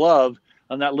on my glove,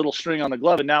 on that little string on the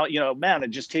glove. And now, you know, man, it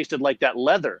just tasted like that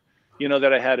leather, you know,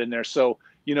 that I had in there. So,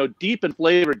 you know, deep in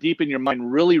flavor, deep in your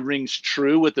mind really rings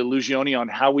true with Illusione on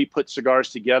how we put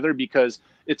cigars together, because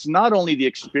it's not only the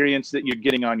experience that you're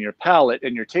getting on your palate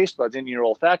and your taste buds and your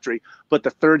olfactory, but the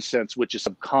third sense, which is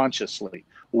subconsciously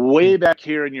way back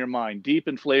here in your mind, deep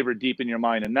in flavor, deep in your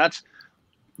mind. And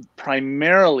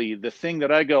primarily the thing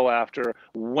that I go after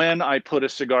when I put a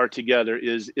cigar together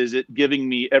is it giving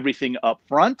me everything up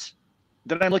front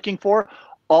that I'm looking for?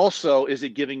 Also, is it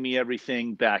giving me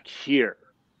everything back here?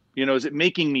 You know, is it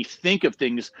making me think of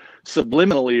things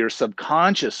subliminally or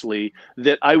subconsciously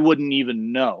that I wouldn't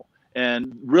even know?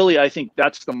 And really, I think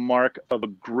that's the mark of a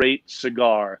great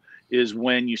cigar, is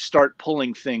when you start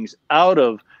pulling things out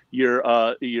of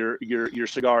your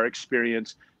cigar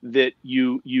experience that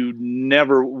you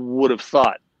never would have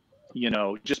thought, you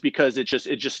know, just because it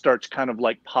just starts kind of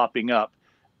like popping up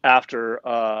after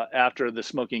the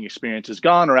smoking experience is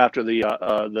gone, or after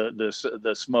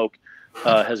the smoke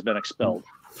has been expelled.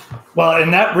 Well,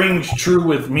 and that rings true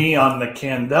with me on the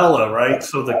Candela, right?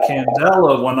 So the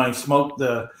Candela, when I smoke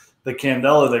the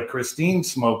Candela that Christine's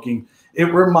smoking,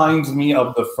 it reminds me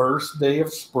of the first day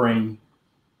of spring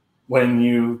when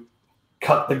you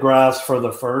cut the grass for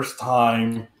the first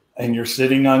time and you're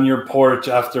sitting on your porch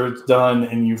after it's done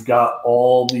and you've got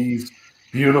all these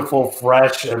beautiful,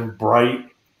 fresh, and bright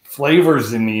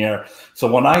flavors in the air.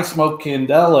 So when I smoke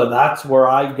Candela, that's where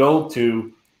I go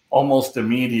to almost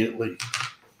immediately.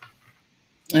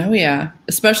 Oh, yeah.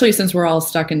 Especially since we're all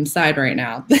stuck inside right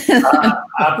now.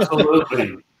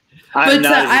 Absolutely. But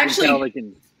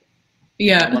actually,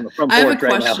 yeah, I have a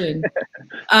question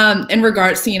in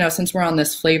regards to, you know, since we're on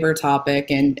this flavor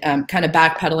topic, and kind of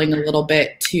backpedaling a little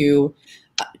bit to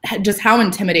just how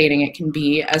intimidating it can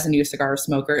be as a new cigar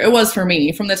smoker. It was for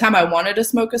me. From the time I wanted to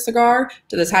smoke a cigar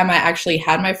to the time I actually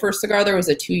had my first cigar, there was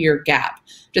a 2-year gap.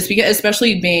 Just because,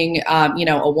 especially being, you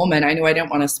know, a woman, I knew I didn't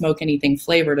want to smoke anything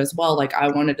flavored as well. Like, I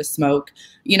wanted to smoke,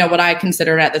 you know, what I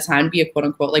considered at the time to be a quote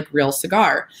unquote like real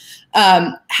cigar.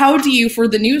 How do you, for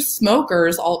the new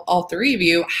smokers, all three of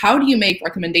you, how do you make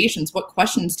recommendations? What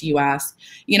questions do you ask?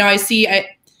 You know,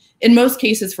 in most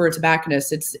cases for a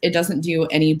tobacconist, it doesn't do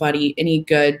anybody any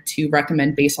good to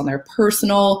recommend based on their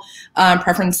personal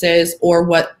preferences or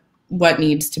what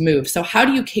needs to move. So how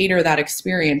do you cater that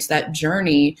experience, that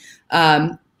journey,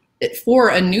 for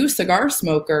a new cigar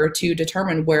smoker to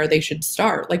determine where they should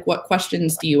start? Like, what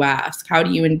questions do you ask? How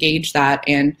do you engage that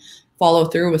and follow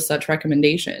through with such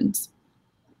recommendations?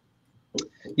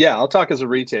 Yeah, I'll talk as a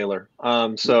retailer.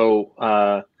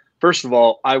 First of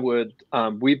all, I would,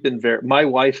 my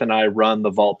wife and I run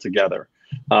the vault together.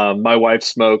 My wife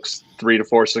smokes 3 to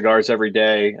 4 cigars every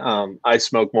day. I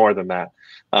smoke more than that.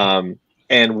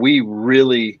 And we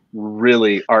really,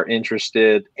 really are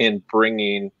interested in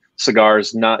bringing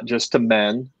cigars, not just to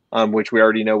men, which we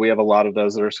already know we have a lot of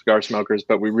those that are cigar smokers,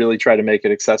 but we really try to make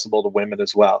it accessible to women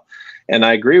as well. And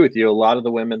I agree with you. A lot of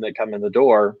the women that come in the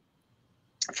door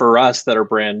for us that are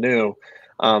brand new,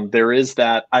 there is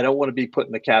that, I don't want to be put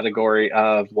in the category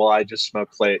of, well, I just smoke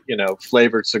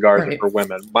flavored cigars Right. for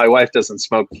women. My wife doesn't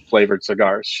smoke flavored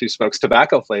cigars. She smokes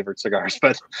tobacco flavored cigars.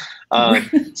 But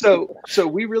so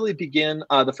we really begin,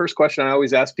 the first question I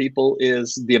always ask people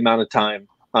is the amount of time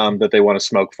that they want to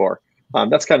smoke for.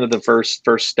 That's kind of the first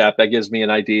step. That gives me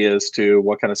an idea as to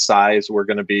what kind of size we're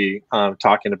going to be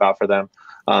talking about for them.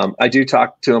 I do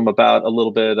talk to them about a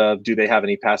little bit of, do they have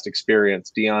any past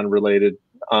experience? Dion related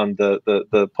on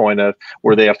the point of,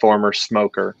 were they a former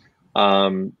smoker?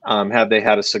 Have they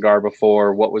had a cigar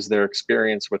before? What was their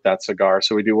experience with that cigar?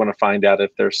 So we do want to find out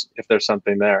if there's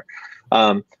something there.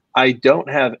 I don't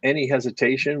have any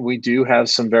hesitation. We do have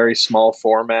some very small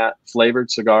format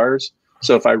flavored cigars.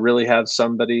 So if I really have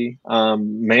somebody,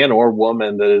 man or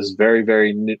woman, that is very,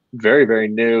 very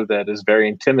new, that is very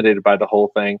intimidated by the whole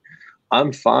thing,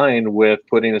 I'm fine with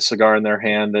putting a cigar in their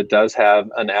hand that does have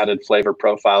an added flavor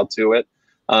profile to it.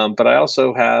 But I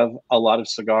also have a lot of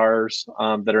cigars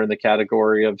that are in the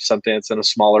category of something that's in a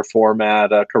smaller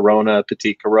format, a Corona,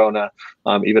 Petite Corona,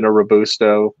 even a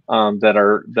Robusto,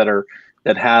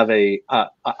 that have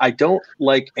I don't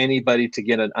like anybody to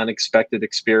get an unexpected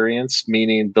experience,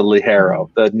 meaning the ligero,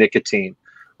 the nicotine.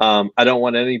 I don't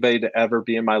want anybody to ever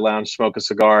be in my lounge, smoke a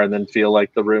cigar, and then feel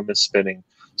like the room is spinning.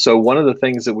 So one of the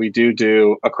things that we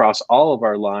do across all of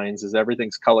our lines is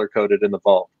everything's color coded in the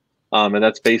vault. And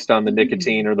that's based on the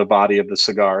nicotine or the body of the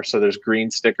cigar. So there's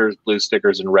green stickers, blue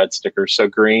stickers, and red stickers. So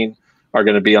green are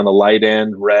going to be on the light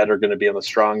end, red are going to be on the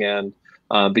strong end,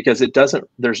 because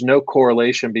there's no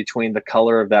correlation between the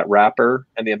color of that wrapper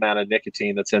and the amount of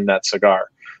nicotine that's in that cigar.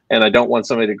 And I don't want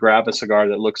somebody to grab a cigar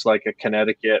that looks like a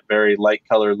Connecticut, very light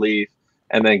colored leaf,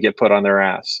 and then get put on their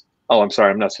ass. Oh, I'm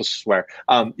sorry, I'm not supposed to swear.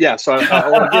 So I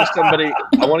want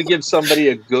to give somebody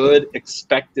a good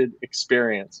expected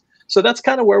experience. So that's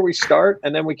kind of where we start,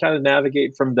 and then we kind of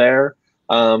navigate from there.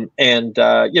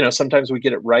 Sometimes we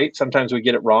get it right, sometimes we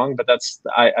get it wrong, but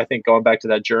I think going back to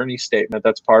that journey statement,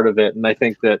 that's part of it. And I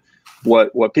think that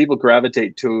what people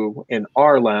gravitate to in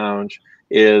our lounge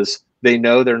is they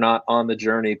know they're not on the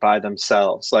journey by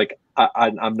themselves. Like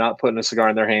I'm not putting a cigar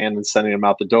in their hand and sending them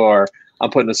out the door. I'm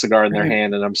putting a cigar in their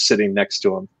hand and I'm sitting next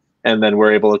to them. And then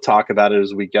we're able to talk about it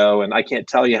as we go. And I can't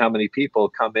tell you how many people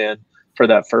come in for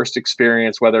that first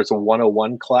experience, whether it's a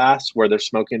 101 class where they're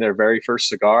smoking their very first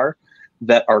cigar,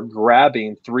 that are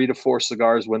grabbing 3 to 4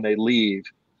 cigars when they leave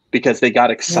because they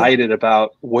got excited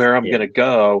about where I'm going to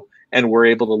go. And we're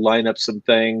able to line up some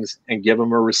things and give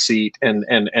them a receipt and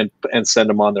send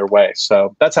them on their way.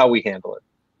 So that's how we handle it.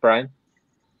 Brian?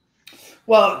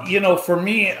 Well, for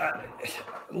me,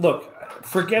 look,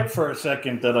 forget for a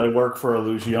second that I work for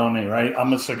Illusione, right?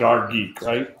 I'm a cigar geek,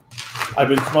 right? I've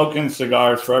been smoking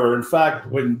cigars forever. In fact,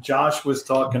 when Josh was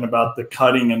talking about the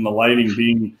cutting and the lighting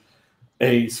being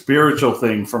a spiritual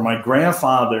thing, for my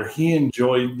grandfather, he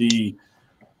enjoyed the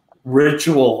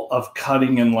ritual of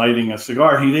cutting and lighting a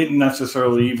cigar. He didn't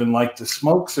necessarily even like to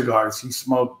smoke cigars. He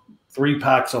smoked 3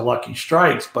 packs of Lucky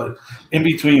Strikes, but in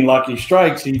between Lucky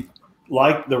Strikes, he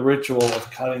liked the ritual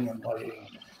of cutting and lighting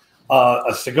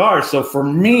a cigar. So for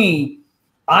me,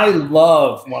 I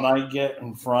love when I get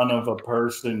in front of a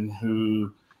person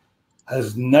who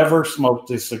has never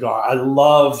smoked a cigar.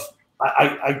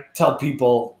 I tell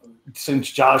people,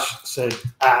 since Josh said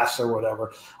ass or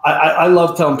whatever, I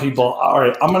love telling people, all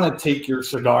right, I'm going to take your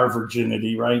cigar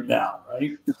virginity right now,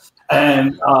 right?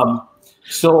 And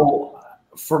so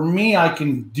for me, I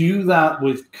can do that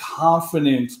with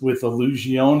confidence with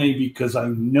Illusione because I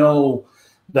know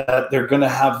that they're going to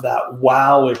have that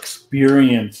wow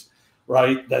experience,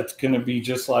 right? That's going to be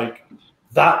just like,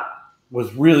 that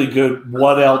was really good.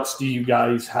 What else do you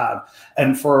guys have?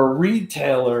 And for a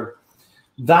retailer,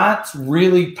 that's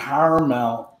really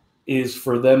paramount, is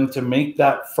for them to make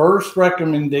that first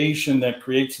recommendation that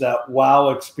creates that wow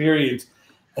experience.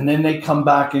 And then they come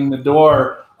back in the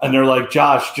door and they're like,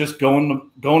 Josh, just go in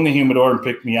the humidor and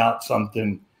pick me out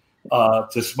something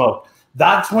to smoke.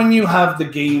 That's when you have the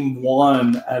game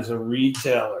won as a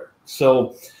retailer.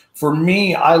 So for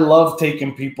me, I love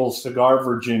taking people's cigar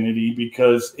virginity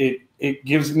because it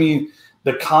gives me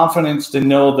the confidence to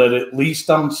know that at least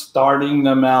I'm starting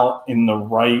them out in the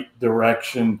right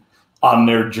direction on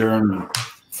their journey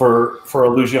for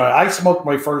Illusione. I smoked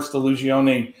my first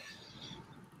Illusione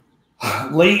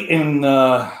late in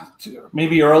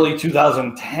maybe early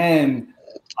 2010.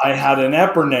 I had an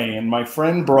Epernay, and my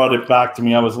friend brought it back to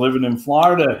me. I was living in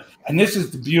Florida, and this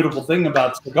is the beautiful thing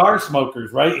about cigar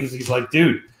smokers, right? He's like,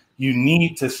 dude, you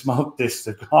need to smoke this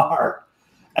cigar.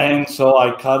 And so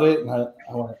I cut it, and I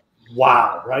went,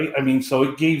 wow, right? I mean, so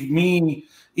it gave me,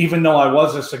 even though I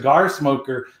was a cigar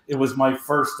smoker, it was my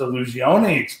first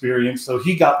Illusione experience. So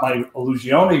he got my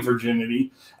Illusione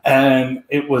virginity, and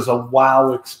it was a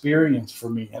wow experience for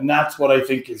me. And that's what I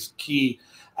think is key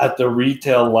at the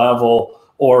retail level,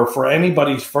 or for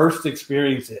anybody's first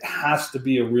experience. It has to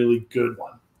be a really good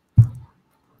one.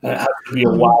 And it has to be a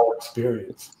wow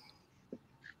experience.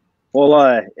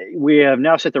 Well, we have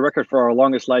now set the record for our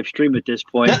longest live stream at this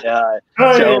point.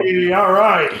 Hey, all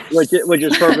right. Which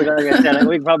is perfect. Like I said,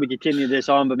 we can probably continue this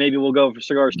on, but maybe we'll go for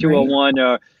Cigars 201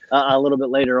 a little bit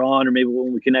later on, or maybe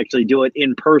when we can actually do it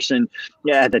in person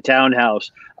at the townhouse.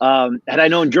 Had I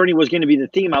known Journey was going to be the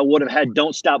theme, I would have had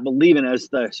Don't Stop Believing as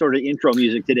the sort of intro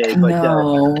music today. But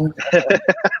no.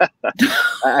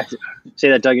 I say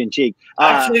that tongue in cheek.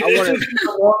 Actually, this is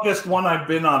the longest one I've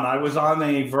been on. I was on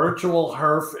a virtual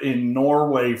HERF in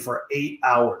Norway for 8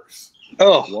 hours.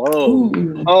 Oh, whoa.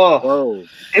 Whoa.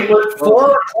 It was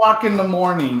 4 o'clock in the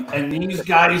morning, and these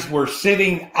guys were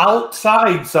sitting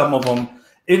outside, some of them,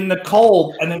 in the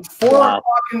cold, and it's 4 o'clock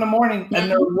in the morning,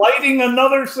 and they're lighting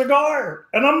another cigar.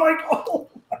 And I'm like, oh.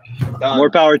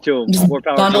 More power to them. More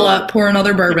power. Bundle up, pour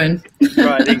another bourbon.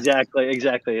 Right, exactly.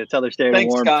 That's how they're staying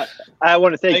warm. Scott. I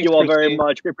want to thank you all Christine. very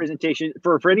much. Great presentation.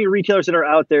 For any retailers that are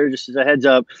out there, just as a heads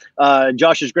up,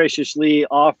 Josh has graciously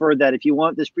offered that if you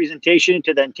want this presentation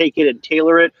to then take it and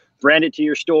tailor it, brand it to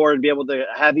your store, and be able to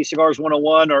have these Cigars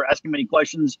 101 or ask him any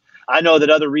questions. I know that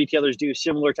other retailers do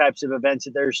similar types of events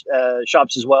at their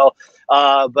shops as well.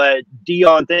 But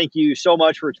Dion, thank you so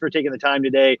much for taking the time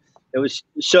today. It was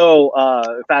so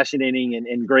fascinating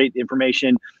and great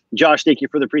information. Josh, thank you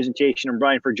for the presentation, and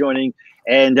Brian for joining.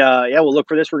 And we'll look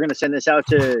for this. We're going to send this out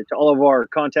to all of our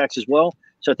contacts as well.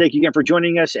 So thank you again for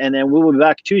joining us. And then we will be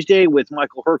back Tuesday with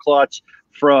Michael Herklotz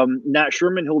from Nat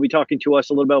Sherman, who will be talking to us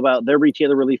a little bit about their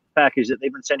retailer relief package that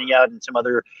they've been sending out, and some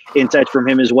other insights from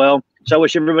him as well. So I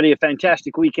wish everybody a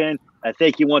fantastic weekend.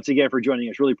 Thank you once again for joining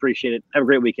us. Really appreciate it. Have a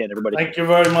great weekend, everybody. Thank you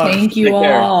very much. Thank you Take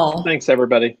care. all. Thanks,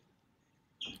 everybody.